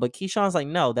 But Keyshawn's like,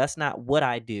 no, that's not what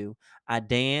I do. I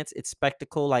dance. It's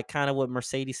spectacle. Like kind of what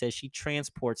Mercedes says. She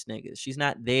transports niggas. She's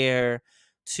not there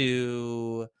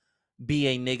to be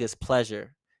a nigga's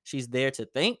pleasure. She's there to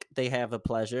think they have a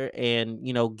pleasure and,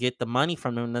 get the money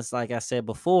from them. And that's like I said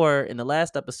before in the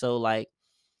last episode, like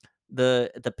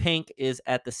the pink is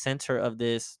at the center of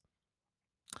this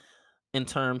in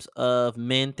terms of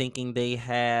men thinking they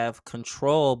have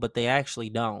control, but they actually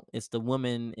don't. It's the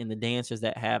women and the dancers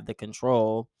that have the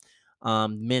control.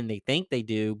 Men, they think they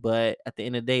do, but at the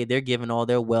end of the day, they're giving all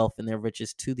their wealth and their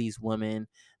riches to these women,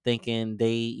 thinking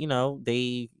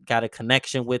they got a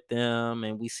connection with them.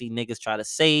 And we see niggas try to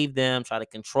save them, try to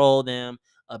control them,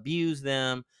 abuse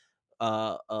them,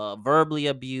 verbally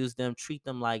abuse them, treat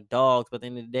them like dogs. But at the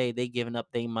end of the day, they giving up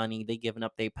their money, they giving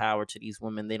up their power to these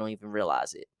women. They don't even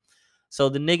realize it. So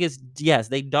the niggas, yes,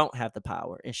 they don't have the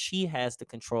power, and she has the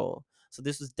control. So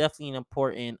this was definitely an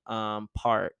important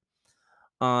part.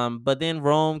 But then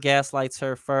Rome gaslights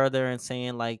her further and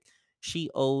saying like she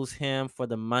owes him for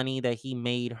the money that he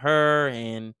made her,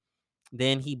 and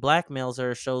then he blackmails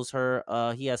her, shows her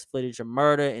he has footage of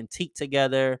murder and Teak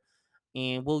together,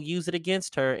 and will use it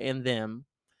against her and them.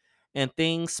 And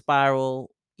things spiral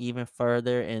even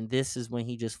further, and this is when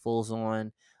he just fulls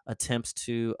on attempts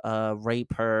to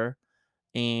rape her,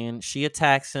 and she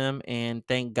attacks him and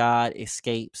thank God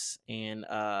escapes and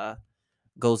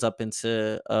goes up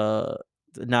into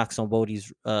knocks on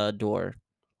Bodhi's door.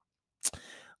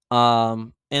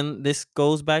 And this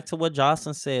goes back to what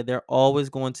Jocelyn said. They're always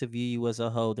going to view you as a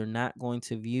hoe. They're not going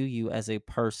to view you as a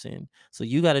person. So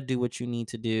you got to do what you need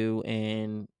to do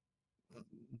and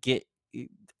get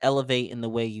elevate in the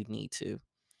way you need to.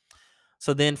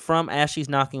 So then from as she's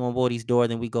knocking on Bodhi's door,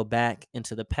 then we go back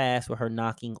into the past with her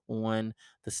knocking on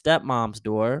the stepmom's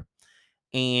door.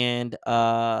 And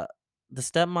the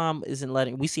stepmom isn't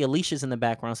letting, we see Alicia's in the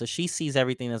background, so she sees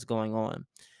everything that's going on.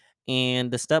 And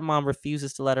the stepmom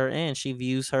refuses to let her in. She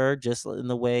views her just in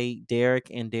the way Derek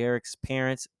and Derek's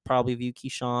parents probably view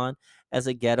Keyshawn, as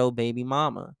a ghetto baby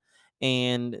mama.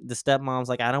 And the stepmom's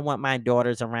like, I don't want my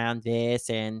daughters around this,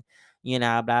 and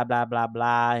blah blah blah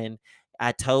blah. And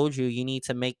I told you, you need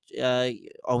to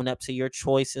own up to your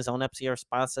choices, own up to your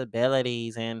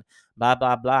responsibilities, and blah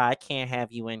blah blah. I can't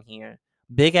have you in here.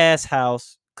 Big ass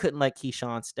house, couldn't let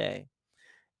Keyshawn stay.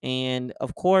 And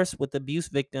of course, with abuse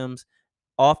victims,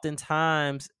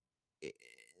 oftentimes eh,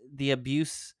 the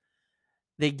abuse,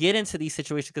 they get into these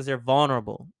situations because they're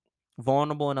vulnerable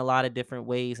in a lot of different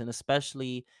ways. And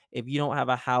especially if you don't have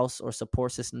a house or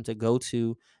support system to go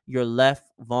to, you're left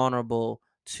vulnerable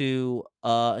to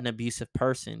an abusive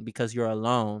person because you're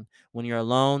alone. When you're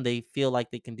alone, they feel like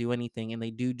they can do anything, and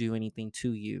they do anything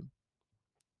to you.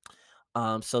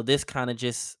 So this kind of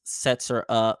just sets her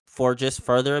up for just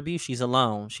further abuse. She's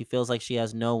alone. She feels like she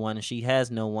has no one, and she has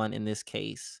no one in this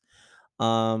case.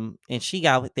 And she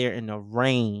got there in the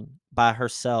rain by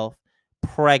herself,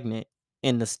 pregnant,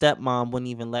 and the stepmom wouldn't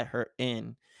even let her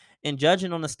in. And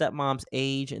judging on the stepmom's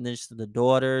age and just the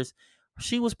daughters,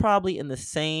 she was probably in the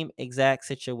same exact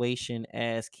situation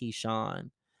as Keyshawn.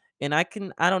 And I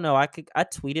don't know, I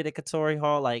tweeted at Katori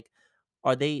Hall, like,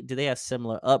 do they have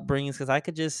similar upbringings? Because I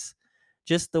could just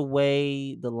just the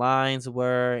way the lines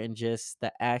were and just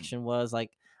the action was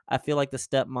like, I feel like the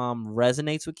stepmom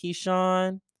resonates with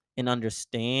Keyshawn and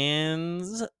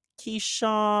understands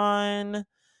Keyshawn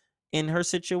in her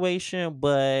situation,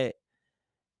 but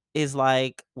is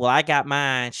like, well, I got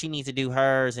mine. She needs to do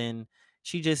hers. And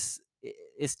she just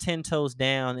is 10 toes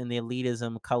down in the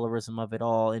elitism, colorism of it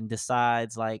all and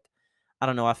decides, like, I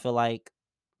don't know. I feel like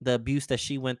the abuse that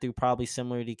she went through, probably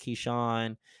similar to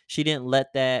Keyshawn, she didn't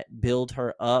let that build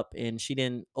her up and she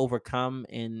didn't overcome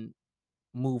and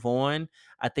move on.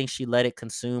 I think she let it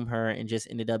consume her and just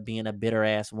ended up being a bitter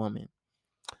ass woman.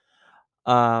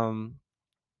 Um,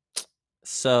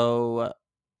 so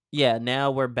yeah, now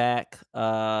we're back.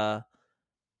 To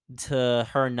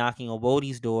her knocking on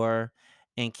Wodie's door,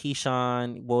 and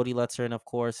Wodie lets her in, of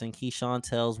course, and Keyshawn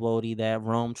tells Wodie that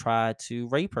Rome tried to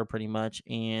rape her pretty much,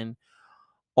 and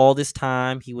all this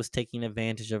time he was taking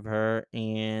advantage of her.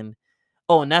 And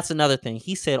oh, and that's another thing.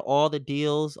 He said all the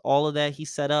deals, all of that he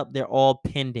set up, they're all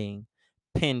pending,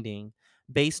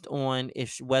 based on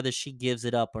whether she gives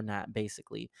it up or not,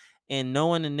 basically. And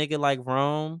knowing a nigga like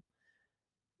Rome,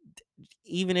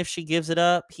 even if she gives it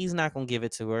up, he's not gonna give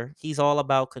it to her. He's all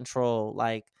about control.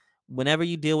 Like, whenever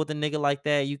you deal with a nigga like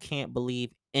that, you can't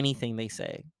believe anything they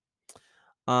say.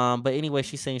 But anyway,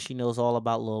 she's saying she knows all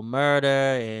about Lil Murder,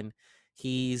 and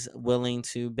he's willing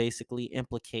to basically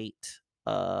implicate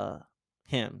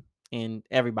him and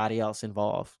everybody else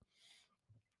involved.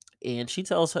 And she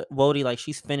tells Wodie, like,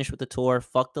 she's finished with the tour.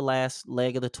 Fuck the last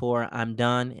leg of the tour. I'm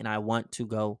done, and I want to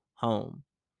go home.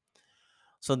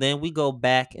 So then we go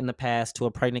back in the past to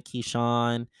a pregnant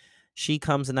Keyshawn. She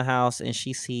comes in the house and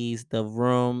she sees the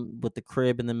room with the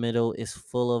crib in the middle is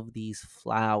full of these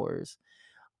flowers.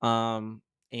 Um,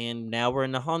 and now we're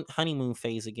in the honeymoon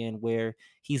phase again, where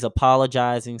he's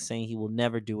apologizing, saying he will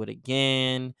never do it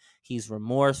again. He's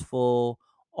remorseful,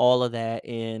 all of that.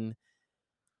 And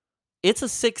it's a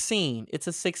sick scene. It's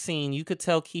a sick scene. You could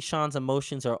tell Keyshawn's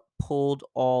emotions are pulled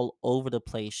all over the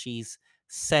place. She's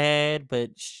sad, but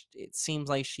it seems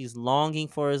like she's longing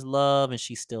for his love and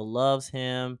she still loves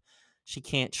him. She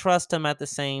can't trust him at the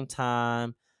same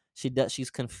time. She's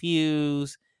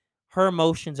confused. Her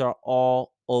emotions are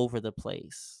all over the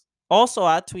place. Also,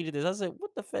 I tweeted this. I said,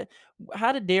 "What the fuck?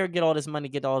 How did Derek get all this money,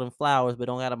 get all them flowers, but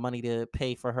don't got the money to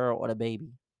pay for her or the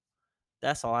baby?"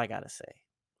 That's all I gotta say.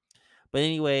 But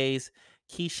anyways,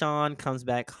 Keyshawn comes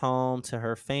back home to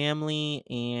her family,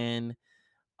 and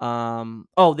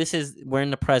we're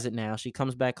in the present now. She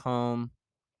comes back home.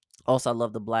 Also, I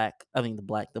love the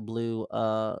blue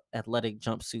athletic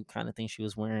jumpsuit kind of thing she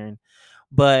was wearing.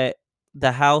 But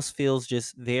the house feels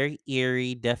just very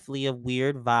eerie, definitely a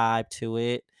weird vibe to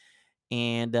it.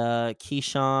 And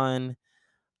Keyshawn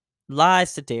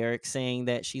lies to Derek, saying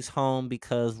that she's home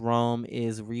because Rome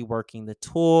is reworking the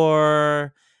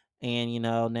tour. And,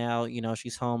 now,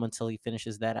 she's home until he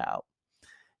finishes that out.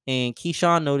 And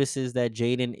Keyshawn notices that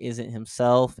Jaden isn't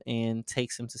himself and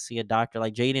takes him to see a doctor.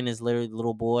 Like, Jaden is literally, the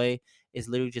little boy is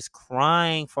literally just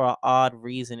crying for an odd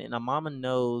reason. And a mama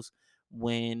knows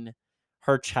when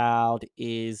her child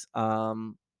is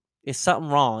something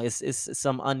wrong. It's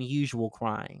some unusual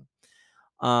crying.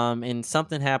 And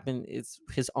something happened. It's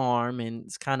his arm, and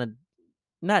it's kind of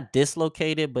not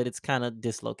dislocated, but it's kind of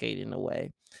dislocated in a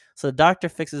way. So the doctor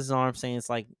fixes his arm, saying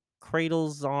it's like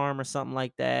Cradle's arm or something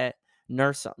like that.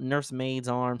 Nursemaid's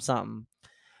arm, something.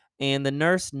 And the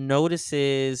nurse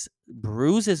notices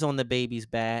bruises on the baby's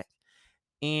back.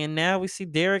 And now we see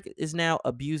Derek is now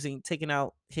taking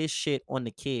out his shit on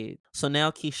the kid. So now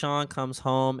Keyshawn comes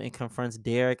home and confronts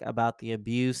Derek about the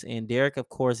abuse. And Derek, of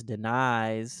course,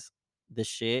 denies the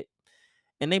shit.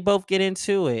 And they both get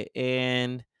into it.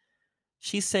 And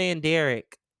she's saying,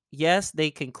 Derek, yes, they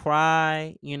can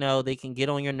cry, they can get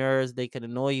on your nerves, they can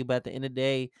annoy you, but at the end of the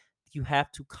day, you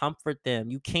have to comfort them.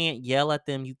 You can't yell at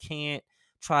them. You can't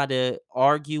try to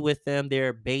argue with them.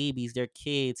 They're babies, they're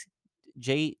kids.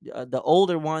 The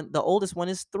oldest one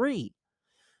is 3.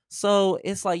 So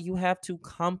it's like you have to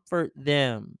comfort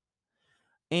them.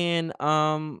 And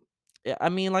I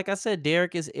mean, like I said,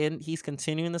 Derek he's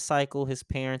continuing the cycle his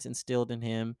parents instilled in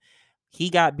him. He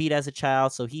got beat as a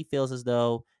child, so he feels as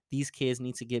though these kids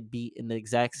need to get beat in the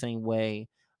exact same way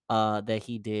that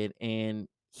he did. And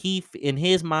in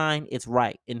his mind, it's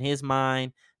right. In his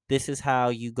mind, this is how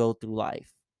you go through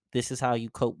life. This is how you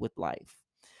cope with life.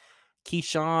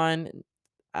 Keyshawn,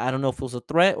 I don't know if it was a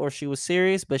threat or she was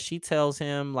serious, but she tells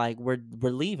him, like, we're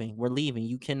leaving. We're leaving.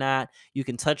 You can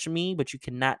touch me, but you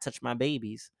cannot touch my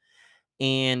babies.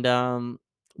 And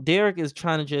Derek is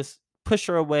trying to just push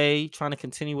her away, trying to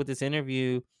continue with this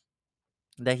interview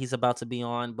that he's about to be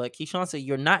on. But Keyshawn said,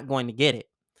 "You're not going to get it."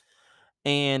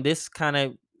 And this kind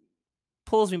of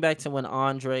pulls me back to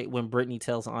when Brittany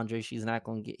tells Andre he's not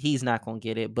gonna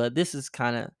get it. But this is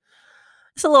kind of,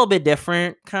 it's a little bit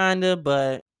different, kind of,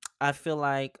 but I feel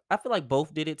like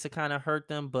both did it to kind of hurt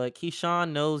them. But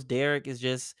Keyshawn knows Derek is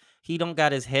just, he don't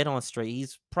got his head on straight.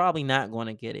 He's probably not going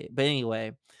to get it. But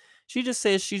anyway, she just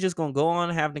says she's just gonna go on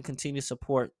having to continue to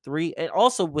support three, and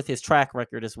also with his track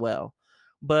record as well.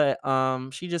 But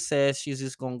she just says she's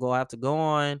just gonna have to go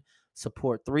on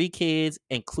support three kids,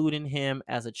 including him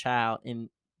as a child. And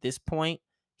this point,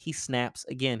 he snaps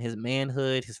again. His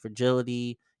manhood, his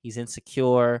fragility. He's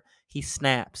insecure. He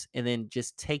snaps and then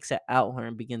just takes it out on her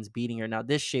and begins beating her. Now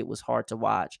this shit was hard to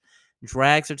watch.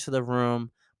 Drags her to the room,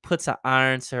 puts an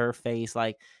iron to her face.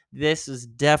 Like, this is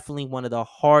definitely one of the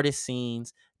hardest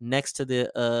scenes next to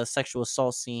the sexual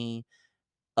assault scene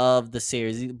of the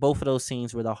series. Both of those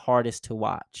scenes were the hardest to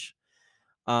watch.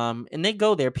 And they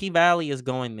go there. P Valley is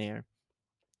going there,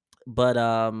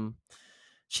 but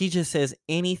she just says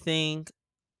anything,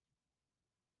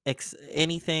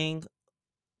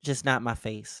 just not my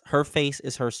face. Her face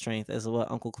is her strength, as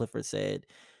what Uncle Clifford said.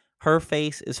 Her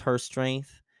face is her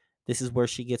strength. This is where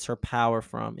she gets her power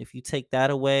from. If you take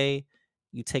that away,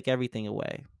 you take everything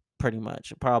away, pretty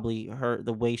much. Probably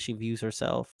the way she views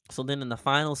herself. So then in the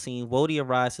final scene, Wody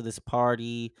arrives to this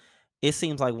party. It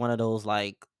seems like one of those,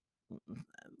 like,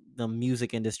 the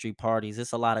music industry parties.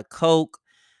 It's a lot of coke.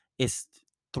 It's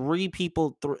three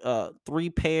people, three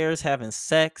pairs having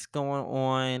sex going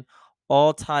on.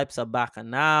 All types of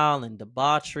bacchanal and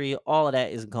debauchery. All of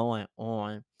that is going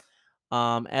on.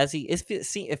 As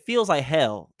it feels like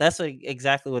hell. That's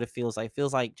exactly what it feels like. It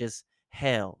feels like just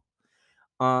hell.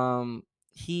 Um,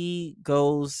 he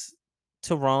goes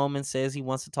to Rome and says he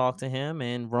wants to talk to him,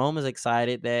 and Rome is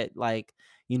excited that, like,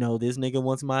 this nigga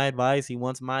wants my advice. He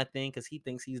wants my thing because he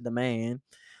thinks he's the man.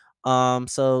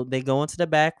 So they go into the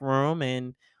back room,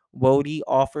 and Wody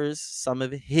offers some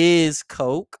of his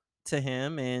coke to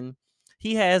him, and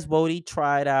he has Wody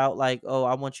try it out. Like, oh,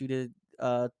 I want you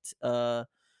to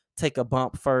take a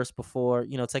bump first before,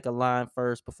 take a line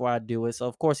first before I do it. So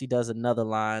of course he does another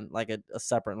line, like a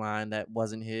separate line that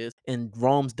wasn't his. And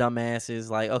Rome's dumbass is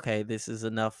like, okay, this is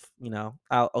enough.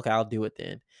 I'll do it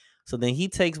then. So then he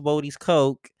takes Wody's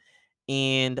coke,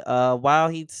 and while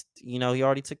he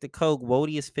already took the coke,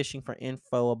 Wody is fishing for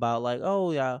info about, like,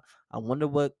 oh yeah, I wonder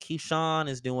what Keyshawn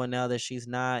is doing now that she's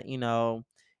not,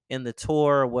 in the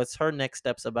tour. What's her next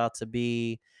steps about to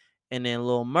be? And then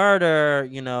Little Murder,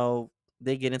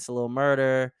 they get into Little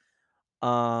Murder.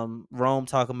 Rome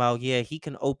talking about, yeah, he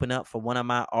can open up for one of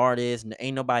my artists, and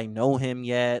ain't nobody know him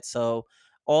yet. So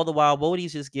all the while,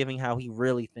 Wody's just giving how he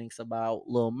really thinks about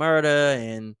Lil Murda,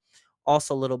 and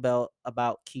also a little bit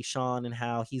about Keyshawn and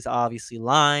how he's obviously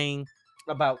lying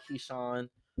about Keyshawn.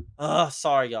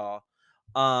 Sorry y'all.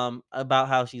 About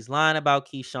how she's lying about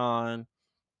Keyshawn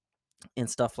and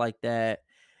stuff like that.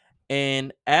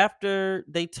 And after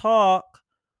they talk,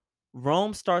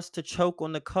 Rome starts to choke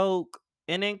on the coke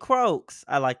and then croaks.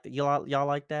 I like that. Y'all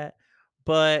like that?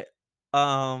 But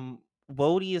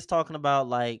Wody is talking about,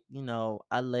 like,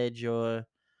 I led your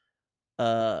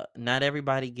not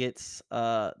everybody gets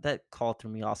that call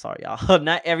through me all. Sorry, y'all.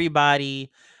 Not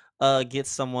everybody gets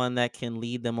someone that can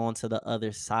lead them onto the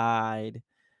other side.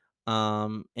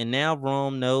 And now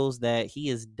Rome knows that he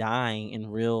is dying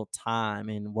in real time,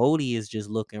 and Wody is just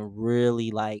looking really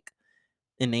like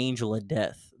an angel of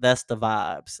death. That's the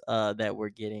vibes that we're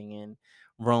getting. And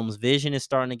Rome's vision is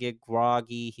starting to get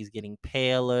groggy. He's getting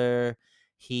paler.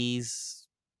 He's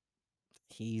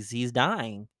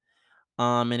dying.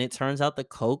 And it turns out the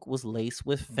coke was laced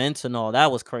with fentanyl.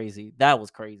 That was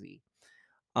crazy.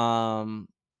 Um,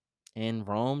 and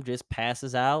Rome just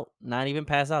passes out. Not even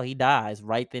pass out. He dies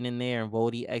right then and there. And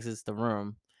Wody exits the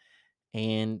room,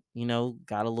 and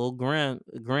got a little grin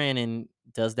and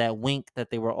does that wink that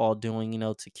they were all doing,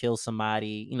 to kill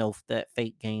somebody, that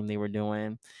fake game they were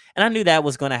doing. And I knew that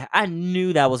was gonna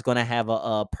have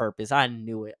a purpose. I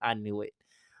knew it.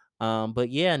 But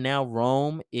yeah, now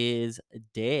Rome is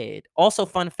dead. Also,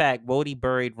 fun fact, Wody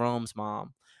buried Rome's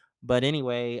mom. But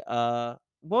anyway,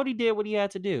 Wody did what he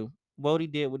had to do.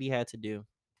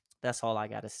 That's all I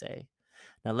gotta say.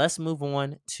 Now let's move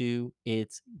on to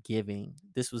its giving.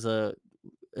 This was a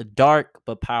dark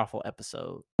but powerful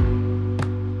episode.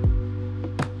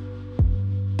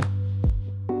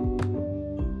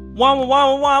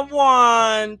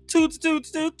 One. Two.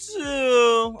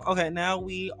 Okay, now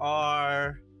we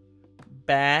are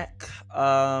back.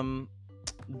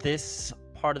 This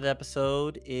part of the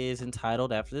episode is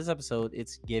entitled, after this episode,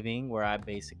 it's Giving, where I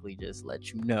basically just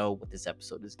let you know what this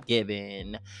episode is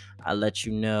giving. I let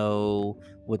you know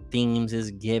what themes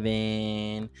is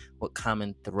given, what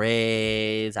common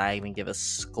threads. I even give a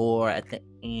score at the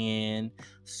end.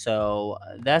 So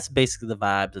that's basically the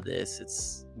vibes of this.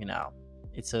 It's,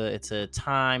 it's a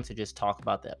time to just talk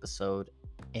about the episode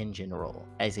in general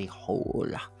as a whole.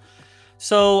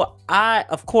 So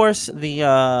of course,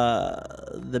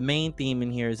 the main theme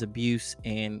in here is abuse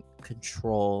and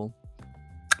control.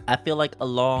 I feel like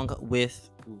along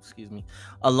with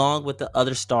the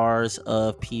other stars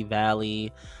of P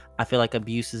Valley, I feel like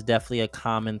abuse is definitely a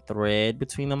common thread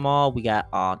between them all. We got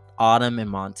Autumn and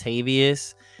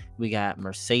Montavious. We got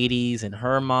Mercedes and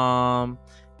her mom.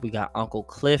 We got Uncle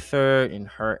Clifford and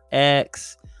her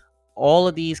ex. All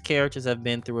of these characters have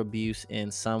been through abuse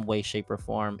in some way, shape, or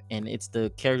form, and it's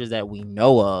the characters that we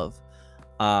know of.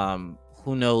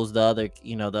 Who knows the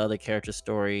other character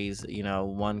stories?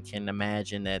 One can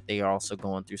imagine that they are also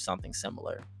going through something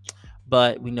similar,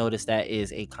 but we notice that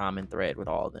is a common thread with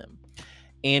all of them.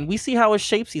 And we see how it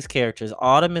shapes these characters.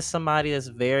 Autumn is somebody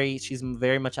she's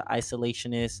very much an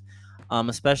isolationist,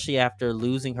 especially after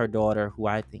losing her daughter, who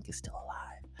I think is still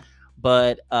alive.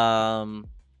 But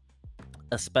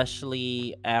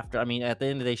especially after, I mean, at the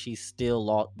end of the day, she's still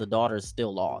lost. The daughter's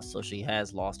still lost, so she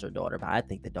has lost her daughter, but I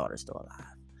think the daughter's still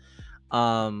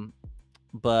alive.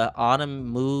 But Autumn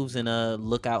moves in a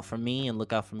look out for me and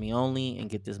look out for me only, and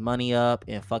get this money up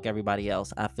and fuck everybody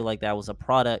else. I feel like that was a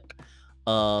product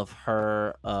of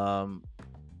her. I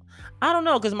don't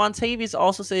know, because Montavious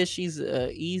also says she's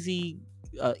easy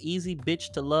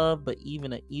bitch to love, but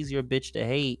even an easier bitch to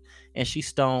hate, and she's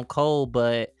stone cold.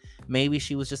 But maybe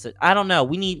she was just I don't know.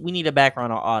 We need a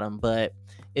background on Autumn, but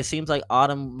it seems like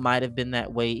Autumn might have been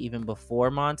that way even before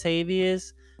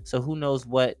Montavious. So who knows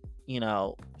what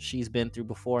she's been through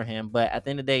before him. But at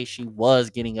the end of the day, she was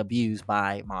getting abused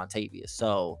by Montavious,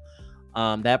 so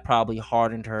that probably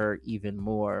hardened her even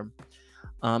more.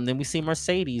 Then we see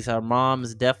Mercedes. Her mom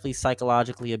is definitely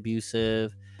psychologically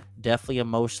abusive, definitely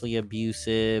emotionally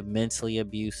abusive, mentally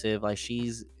abusive.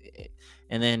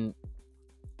 And then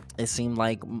it seemed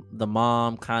like the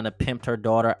mom kind of pimped her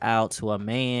daughter out to a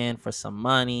man for some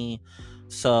money.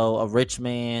 So a rich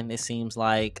man, it seems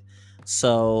like.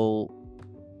 So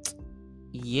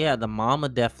yeah, the mama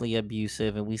definitely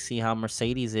abusive, and we see how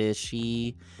Mercedes is.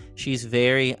 She's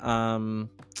very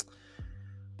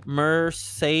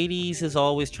Mercedes is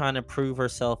always trying to prove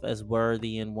herself as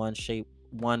worthy in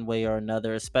one way or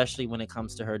another, especially when it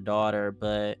comes to her daughter.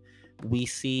 But we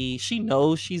see she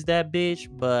knows she's that bitch,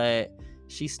 but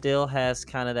she still has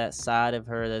kind of that side of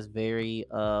her that's very,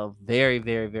 very,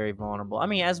 very, very vulnerable. I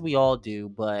mean, as we all do,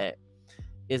 but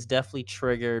it's definitely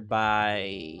triggered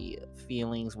by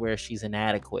feelings where she's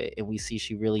inadequate, and we see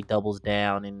she really doubles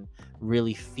down and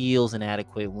really feels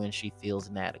inadequate when she feels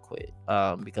inadequate,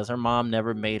 because her mom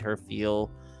never made her feel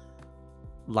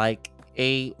like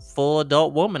a full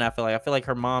adult woman. I feel like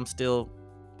her mom still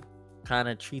kind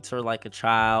of treats her like a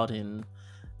child and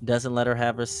doesn't let her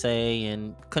have her say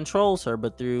and controls her,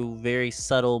 but through very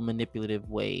subtle manipulative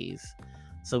ways.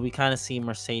 So we kind of see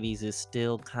Mercedes is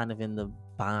still kind of in the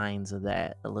binds of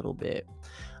that a little bit.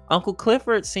 Uncle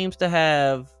Clifford seems to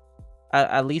have,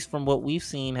 at least from what we've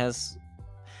seen, has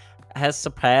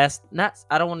surpassed, not,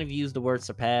 I don't want to use the word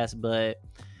surpass, but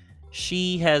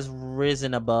she has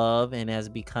risen above and has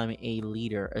become a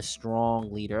leader, a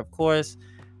strong leader. Of course,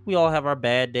 we all have our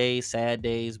bad days, sad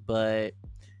days, but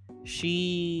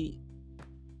she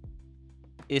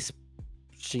is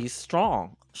she's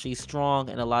strong. She's strong,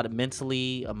 and a lot of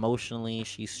mentally, emotionally,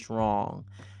 she's strong,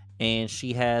 and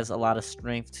she has a lot of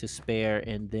strength to spare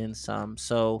and then some.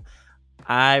 So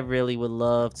I really would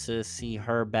love to see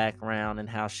her background and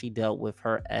how she dealt with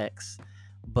her ex.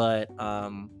 But I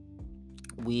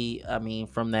mean,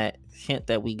 from that hint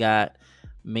that we got,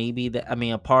 maybe that, I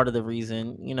mean, a part of the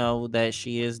reason, that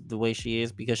she is the way she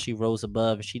is because she rose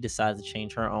above and she decided to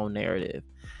change her own narrative.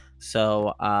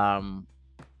 So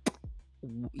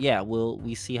yeah,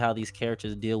 we see how these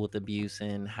characters deal with abuse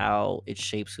and how it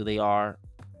shapes who they are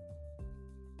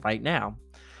right now.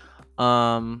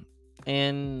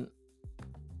 And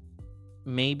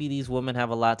maybe these women have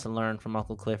a lot to learn from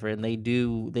Uncle Clifford,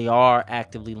 and they are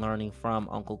actively learning from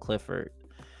Uncle Clifford.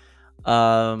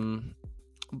 In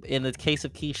the case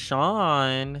of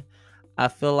Keyshawn, I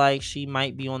feel like she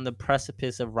might be on the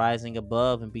precipice of rising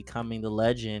above and becoming the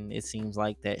legend it seems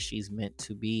like that she's meant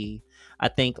to be. I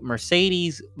think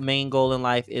Mercedes' main goal in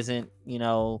life isn't,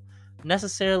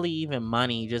 necessarily even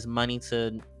money, just money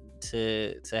to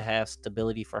have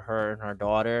stability for her and her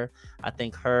daughter. I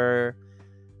think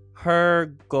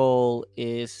her goal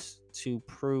is to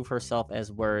prove herself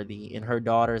as worthy in her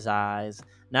daughter's eyes,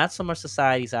 not so much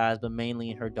society's eyes, but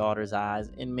mainly in her daughter's eyes,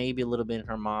 and maybe a little bit in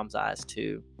her mom's eyes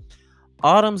too.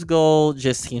 Autumn's goal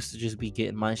just seems to just be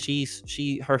getting money.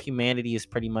 Her humanity is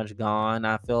pretty much gone,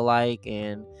 I feel like,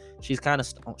 and she's kind of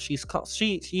she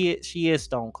is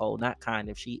stone cold, not kind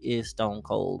of, she is stone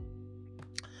cold.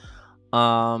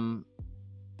 Um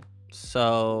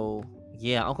so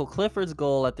yeah, Uncle Clifford's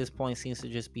goal at this point seems to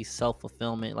just be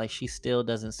self-fulfillment. Like, she still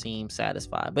doesn't seem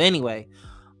satisfied. But anyway,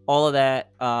 all of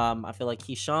that, I feel like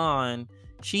Keyshawn,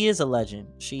 she is a legend.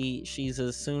 She's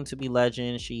a soon to be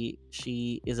legend.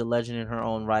 She is a legend in her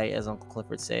own right, as Uncle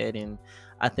Clifford said. And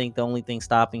I think the only thing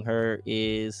stopping her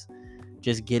is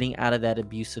just getting out of that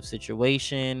abusive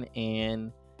situation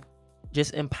and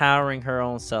just empowering her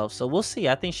own self. So we'll see.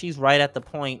 I think she's right at the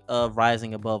point of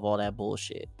rising above all that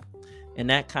bullshit. And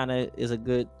that kind of is a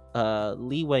good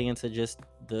leeway into just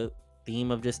the theme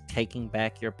of just taking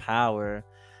back your power.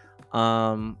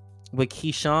 With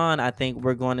Keyshawn, I think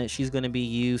she's gonna be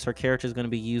used, her character is gonna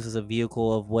be used as a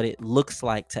vehicle of what it looks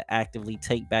like to actively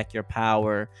take back your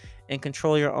power and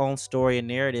control your own story and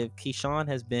narrative. Keyshawn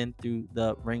has been through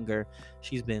the ringer.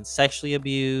 She's been sexually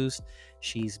abused,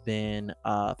 she's been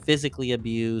physically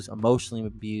abused, emotionally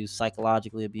abused,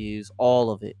 psychologically abused,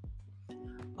 all of it.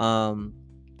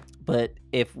 But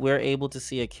if we're able to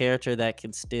see a character that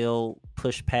can still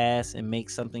push past and make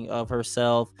something of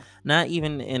herself, not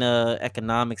even in a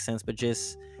economic sense, but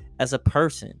just as a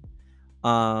person,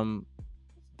 um,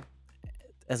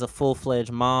 as a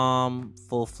full-fledged mom,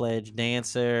 full-fledged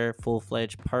dancer,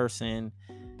 full-fledged person,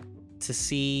 to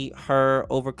see her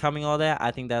overcoming all that, I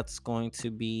think that's going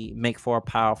to make for a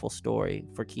powerful story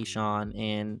for Keyshawn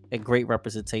and a great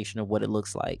representation of what it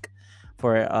looks like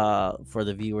for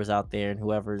the viewers out there and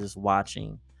whoever is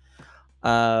watching.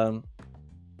 Um,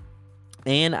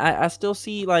 and I still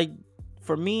see, like,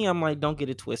 for me, I'm like, don't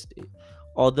get it twisted.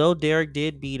 Although Derek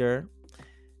did beat her,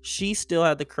 she still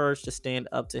had the courage to stand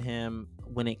up to him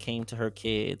when it came to her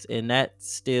kids, and that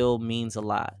still means a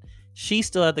lot. She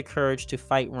still had the courage to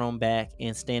fight Rome back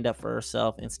and stand up for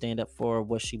herself and stand up for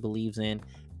what she believes in,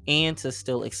 and to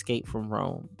still escape from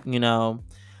Rome.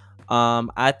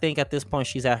 I think at this point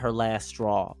she's at her last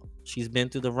straw. She's been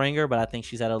through the ringer, but I think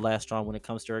she's at her last straw when it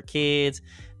comes to her kids.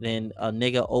 Then a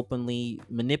nigga openly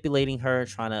manipulating her,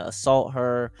 trying to assault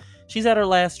her. She's at her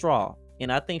last straw,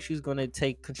 and I think she's going to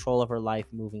take control of her life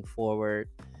moving forward.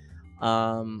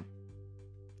 And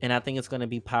I think it's going to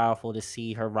be powerful to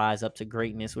see her rise up to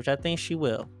greatness, which I think she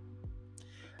will.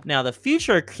 Now, the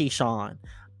future of Keyshawn,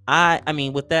 I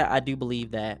mean, with that, I do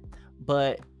believe that.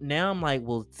 But now I'm like,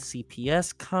 will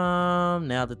CPS come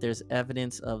now that there's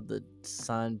evidence of the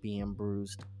son being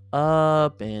bruised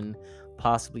up and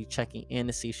possibly checking in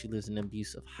to see if she lives in an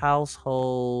abusive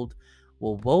household?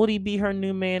 Will Wody be her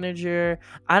new manager?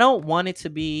 I don't want it to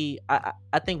be. I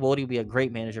think Wody will be a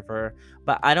great manager for her,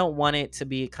 but I don't want it to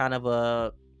be kind of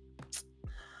a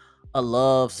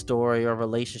love story or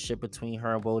relationship between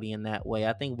her and Wody in that way.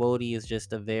 I think Wody is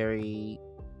just a very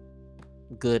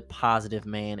good, positive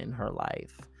man in her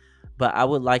life. But I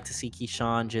would like to see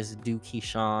Keyshawn just do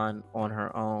Keyshawn on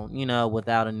her own,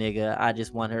 without a nigga. I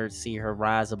just want her to see her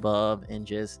rise above and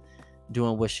just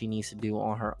doing what she needs to do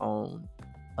on her own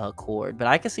accord. But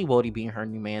I can see Wody being her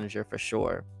new manager for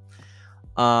sure.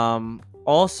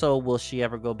 Also, will she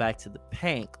ever go back to the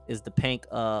Pank? Is the Pank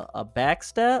a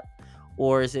backstep,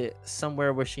 or is it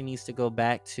somewhere where she needs to go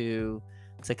back to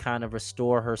kind of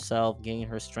restore herself, gain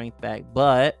her strength back?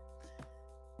 But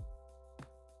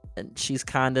she's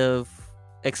kind of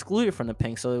excluded from the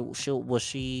Pank. So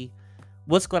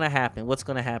what's going to happen?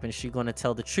 Is she going to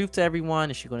tell the truth to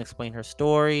everyone? Is she going to explain her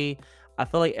story? I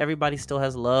feel like everybody still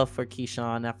has love for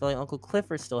Keyshawn. I feel like Uncle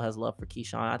Clifford still has love for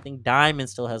Keyshawn. I think Diamond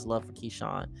still has love for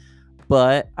Keyshawn.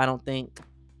 But I don't think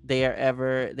they've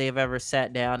ever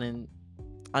sat down and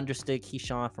understood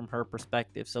Keyshawn from her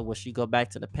perspective. So will she go back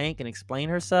to the Pank and explain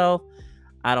herself?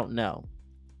 I don't know.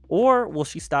 Or will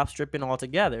she stop stripping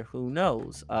altogether? Who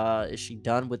knows? Is she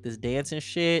done with this dancing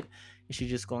shit? Is she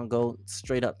just going to go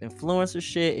straight up influencer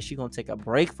shit? Is she going to take a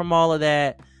break from all of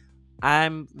that?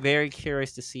 I'm very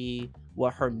curious to see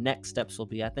what her next steps will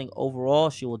be. I think overall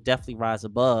she will definitely rise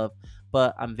above,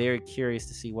 but I'm very curious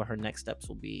to see what her next steps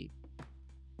will be.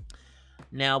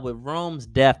 Now, with Rome's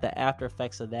death, the after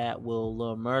effects of that, will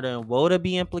Lil Murda and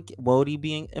Wody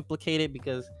being implicated?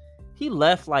 Because he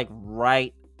left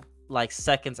right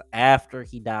seconds after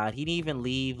he died. He didn't even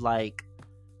leave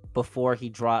before he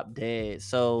dropped dead.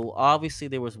 So obviously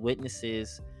there was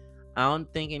witnesses. I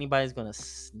don't think anybody's gonna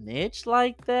snitch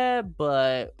like that,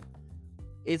 but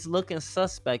it's looking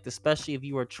suspect, especially if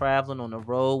you were traveling on the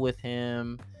road with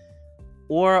him.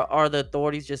 Or are the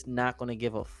authorities just not going to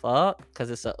give a fuck because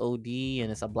it's an OD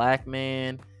and it's a black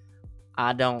man?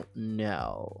 I don't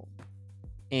know.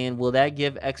 And will that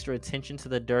give extra attention to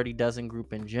the Dirty Dozen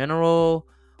group in general?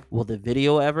 Will the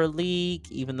video ever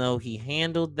leak, even though he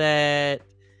handled that?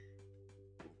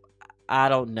 I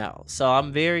don't know. So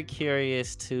I'm very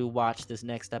curious to watch this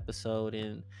next episode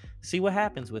and see what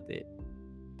happens with it.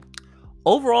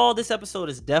 Overall, this episode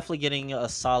is definitely getting a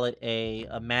solid a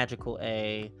magical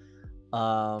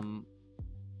um,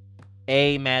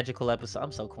 a magical episode.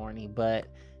 I'm so corny, but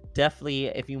definitely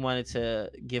if you wanted to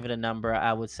give it a number,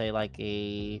 I would say like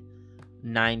a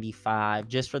 95,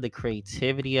 just for the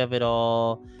creativity of it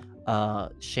all.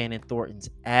 Shannon Thornton's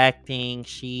acting,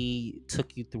 she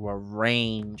took you through a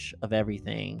range of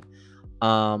everything.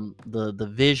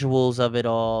 The visuals of it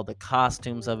all, the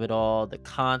costumes of it all, the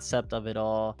concept of it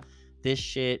all. This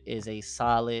shit is a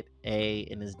solid A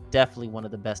and is definitely one of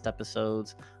the best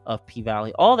episodes of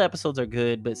P-Valley. All the episodes are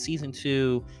good, but season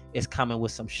 2 is coming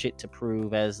with some shit to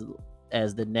prove as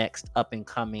the next up and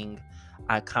coming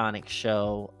iconic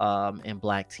show in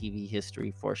Black TV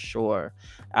history for sure.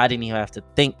 I didn't even have to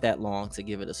think that long to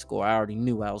give it a score. I already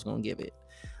knew I was gonna give it.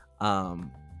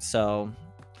 So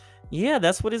yeah,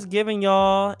 that's what it's giving,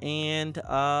 y'all. And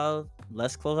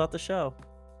let's close out the show.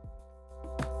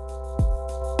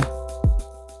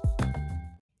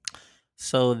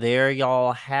 So there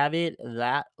y'all have it.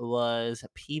 That was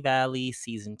P-Valley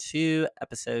season 2,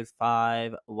 episode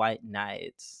 5, White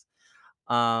Nights.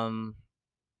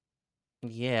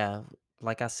 Yeah,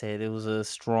 like I said, it was a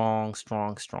strong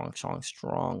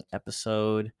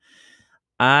episode.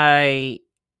 I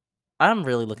I'm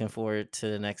really looking forward to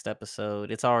the next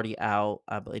episode. It's already out.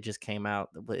 It just came out,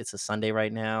 but it's a Sunday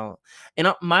right now.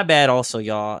 And my bad, also,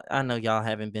 y'all. I know y'all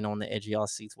haven't been on the edge of y'all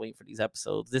seats waiting for these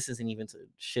episodes. This isn't even to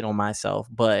shit on myself,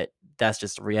 but that's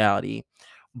just the reality.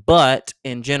 But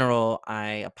in general,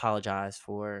 I apologize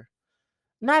for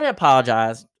not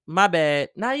apologize. My bad.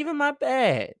 Not even my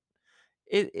bad.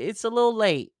 It's a little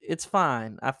late. It's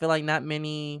fine. I feel like not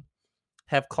many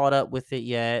have caught up with it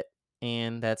yet,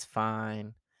 and that's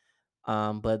fine.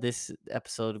 But this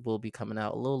episode will be coming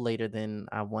out a little later than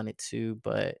I wanted to,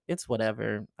 but it's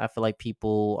whatever. I feel like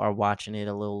people are watching it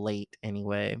a little late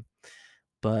anyway.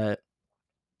 But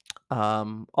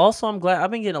also I'm glad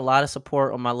I've been getting a lot of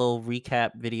support on my little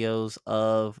recap videos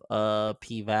of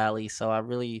P-Valley. So I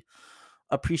really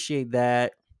appreciate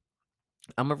that.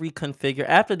 I'm gonna reconfigure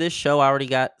after this show. I already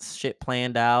got shit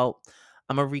planned out.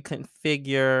 I'm gonna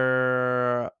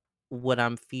reconfigure what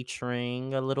I'm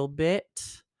featuring a little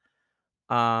bit.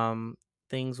 um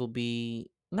Things will be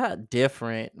not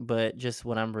different, but just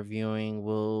what I'm reviewing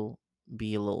will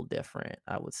be a little different,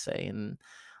 I would say. And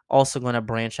also going to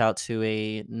branch out to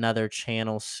another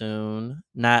channel soon,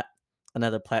 not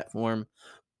another platform,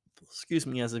 excuse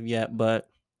me, as of yet, but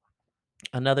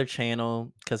another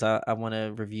channel, because I want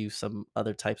to review some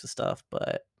other types of stuff.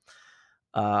 But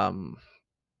um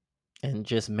and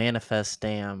just manifest,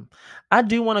 damn, I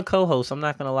do want to co-host. I'm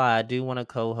not gonna lie, I do want to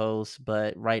co-host,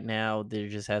 but right now there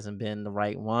just hasn't been the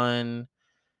right one.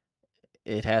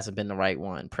 It hasn't been the right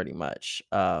one, pretty much.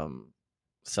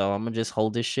 So I'm gonna just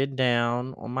hold this shit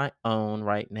down on my own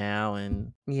right now.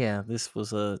 And yeah, this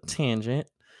was a tangent,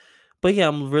 but yeah,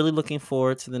 I'm really looking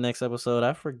forward to the next episode.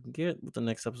 I forget what the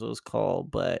next episode is called,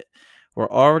 but we're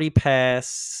already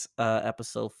past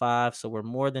episode 5, so we're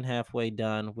more than halfway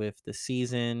done with the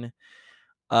season.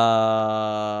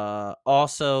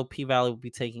 Also, P Valley will be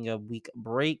taking a week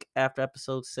break after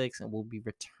episode 6, and we'll be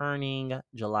returning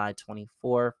July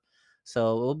 24th.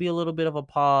 So it will be a little bit of a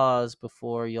pause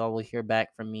before y'all will hear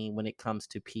back from me when it comes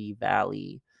to P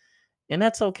Valley. And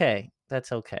that's okay.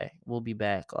 That's okay. We'll be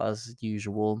back as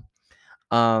usual.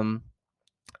 Um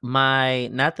my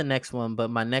not the next one, but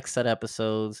my next set of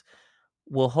episodes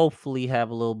will hopefully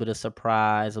have a little bit of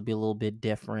surprise. It'll be a little bit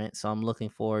different. So I'm looking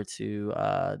forward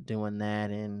to doing that,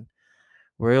 and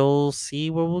we'll see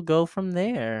where we'll go from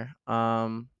there.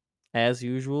 As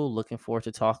usual, looking forward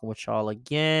to talking with y'all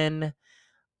again.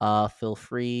 Feel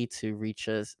free to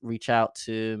reach out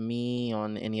to me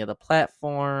on any other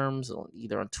platforms,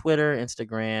 either on Twitter,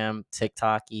 Instagram,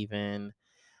 TikTok, even.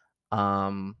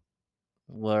 Um,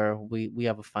 where we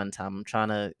have a fun time. I'm trying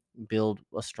to build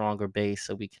a stronger base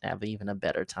so we can have even a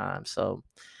better time. So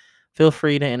feel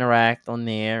free to interact on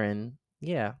there, and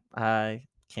yeah, I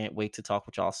can't wait to talk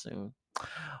with y'all soon.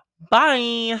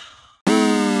 Bye.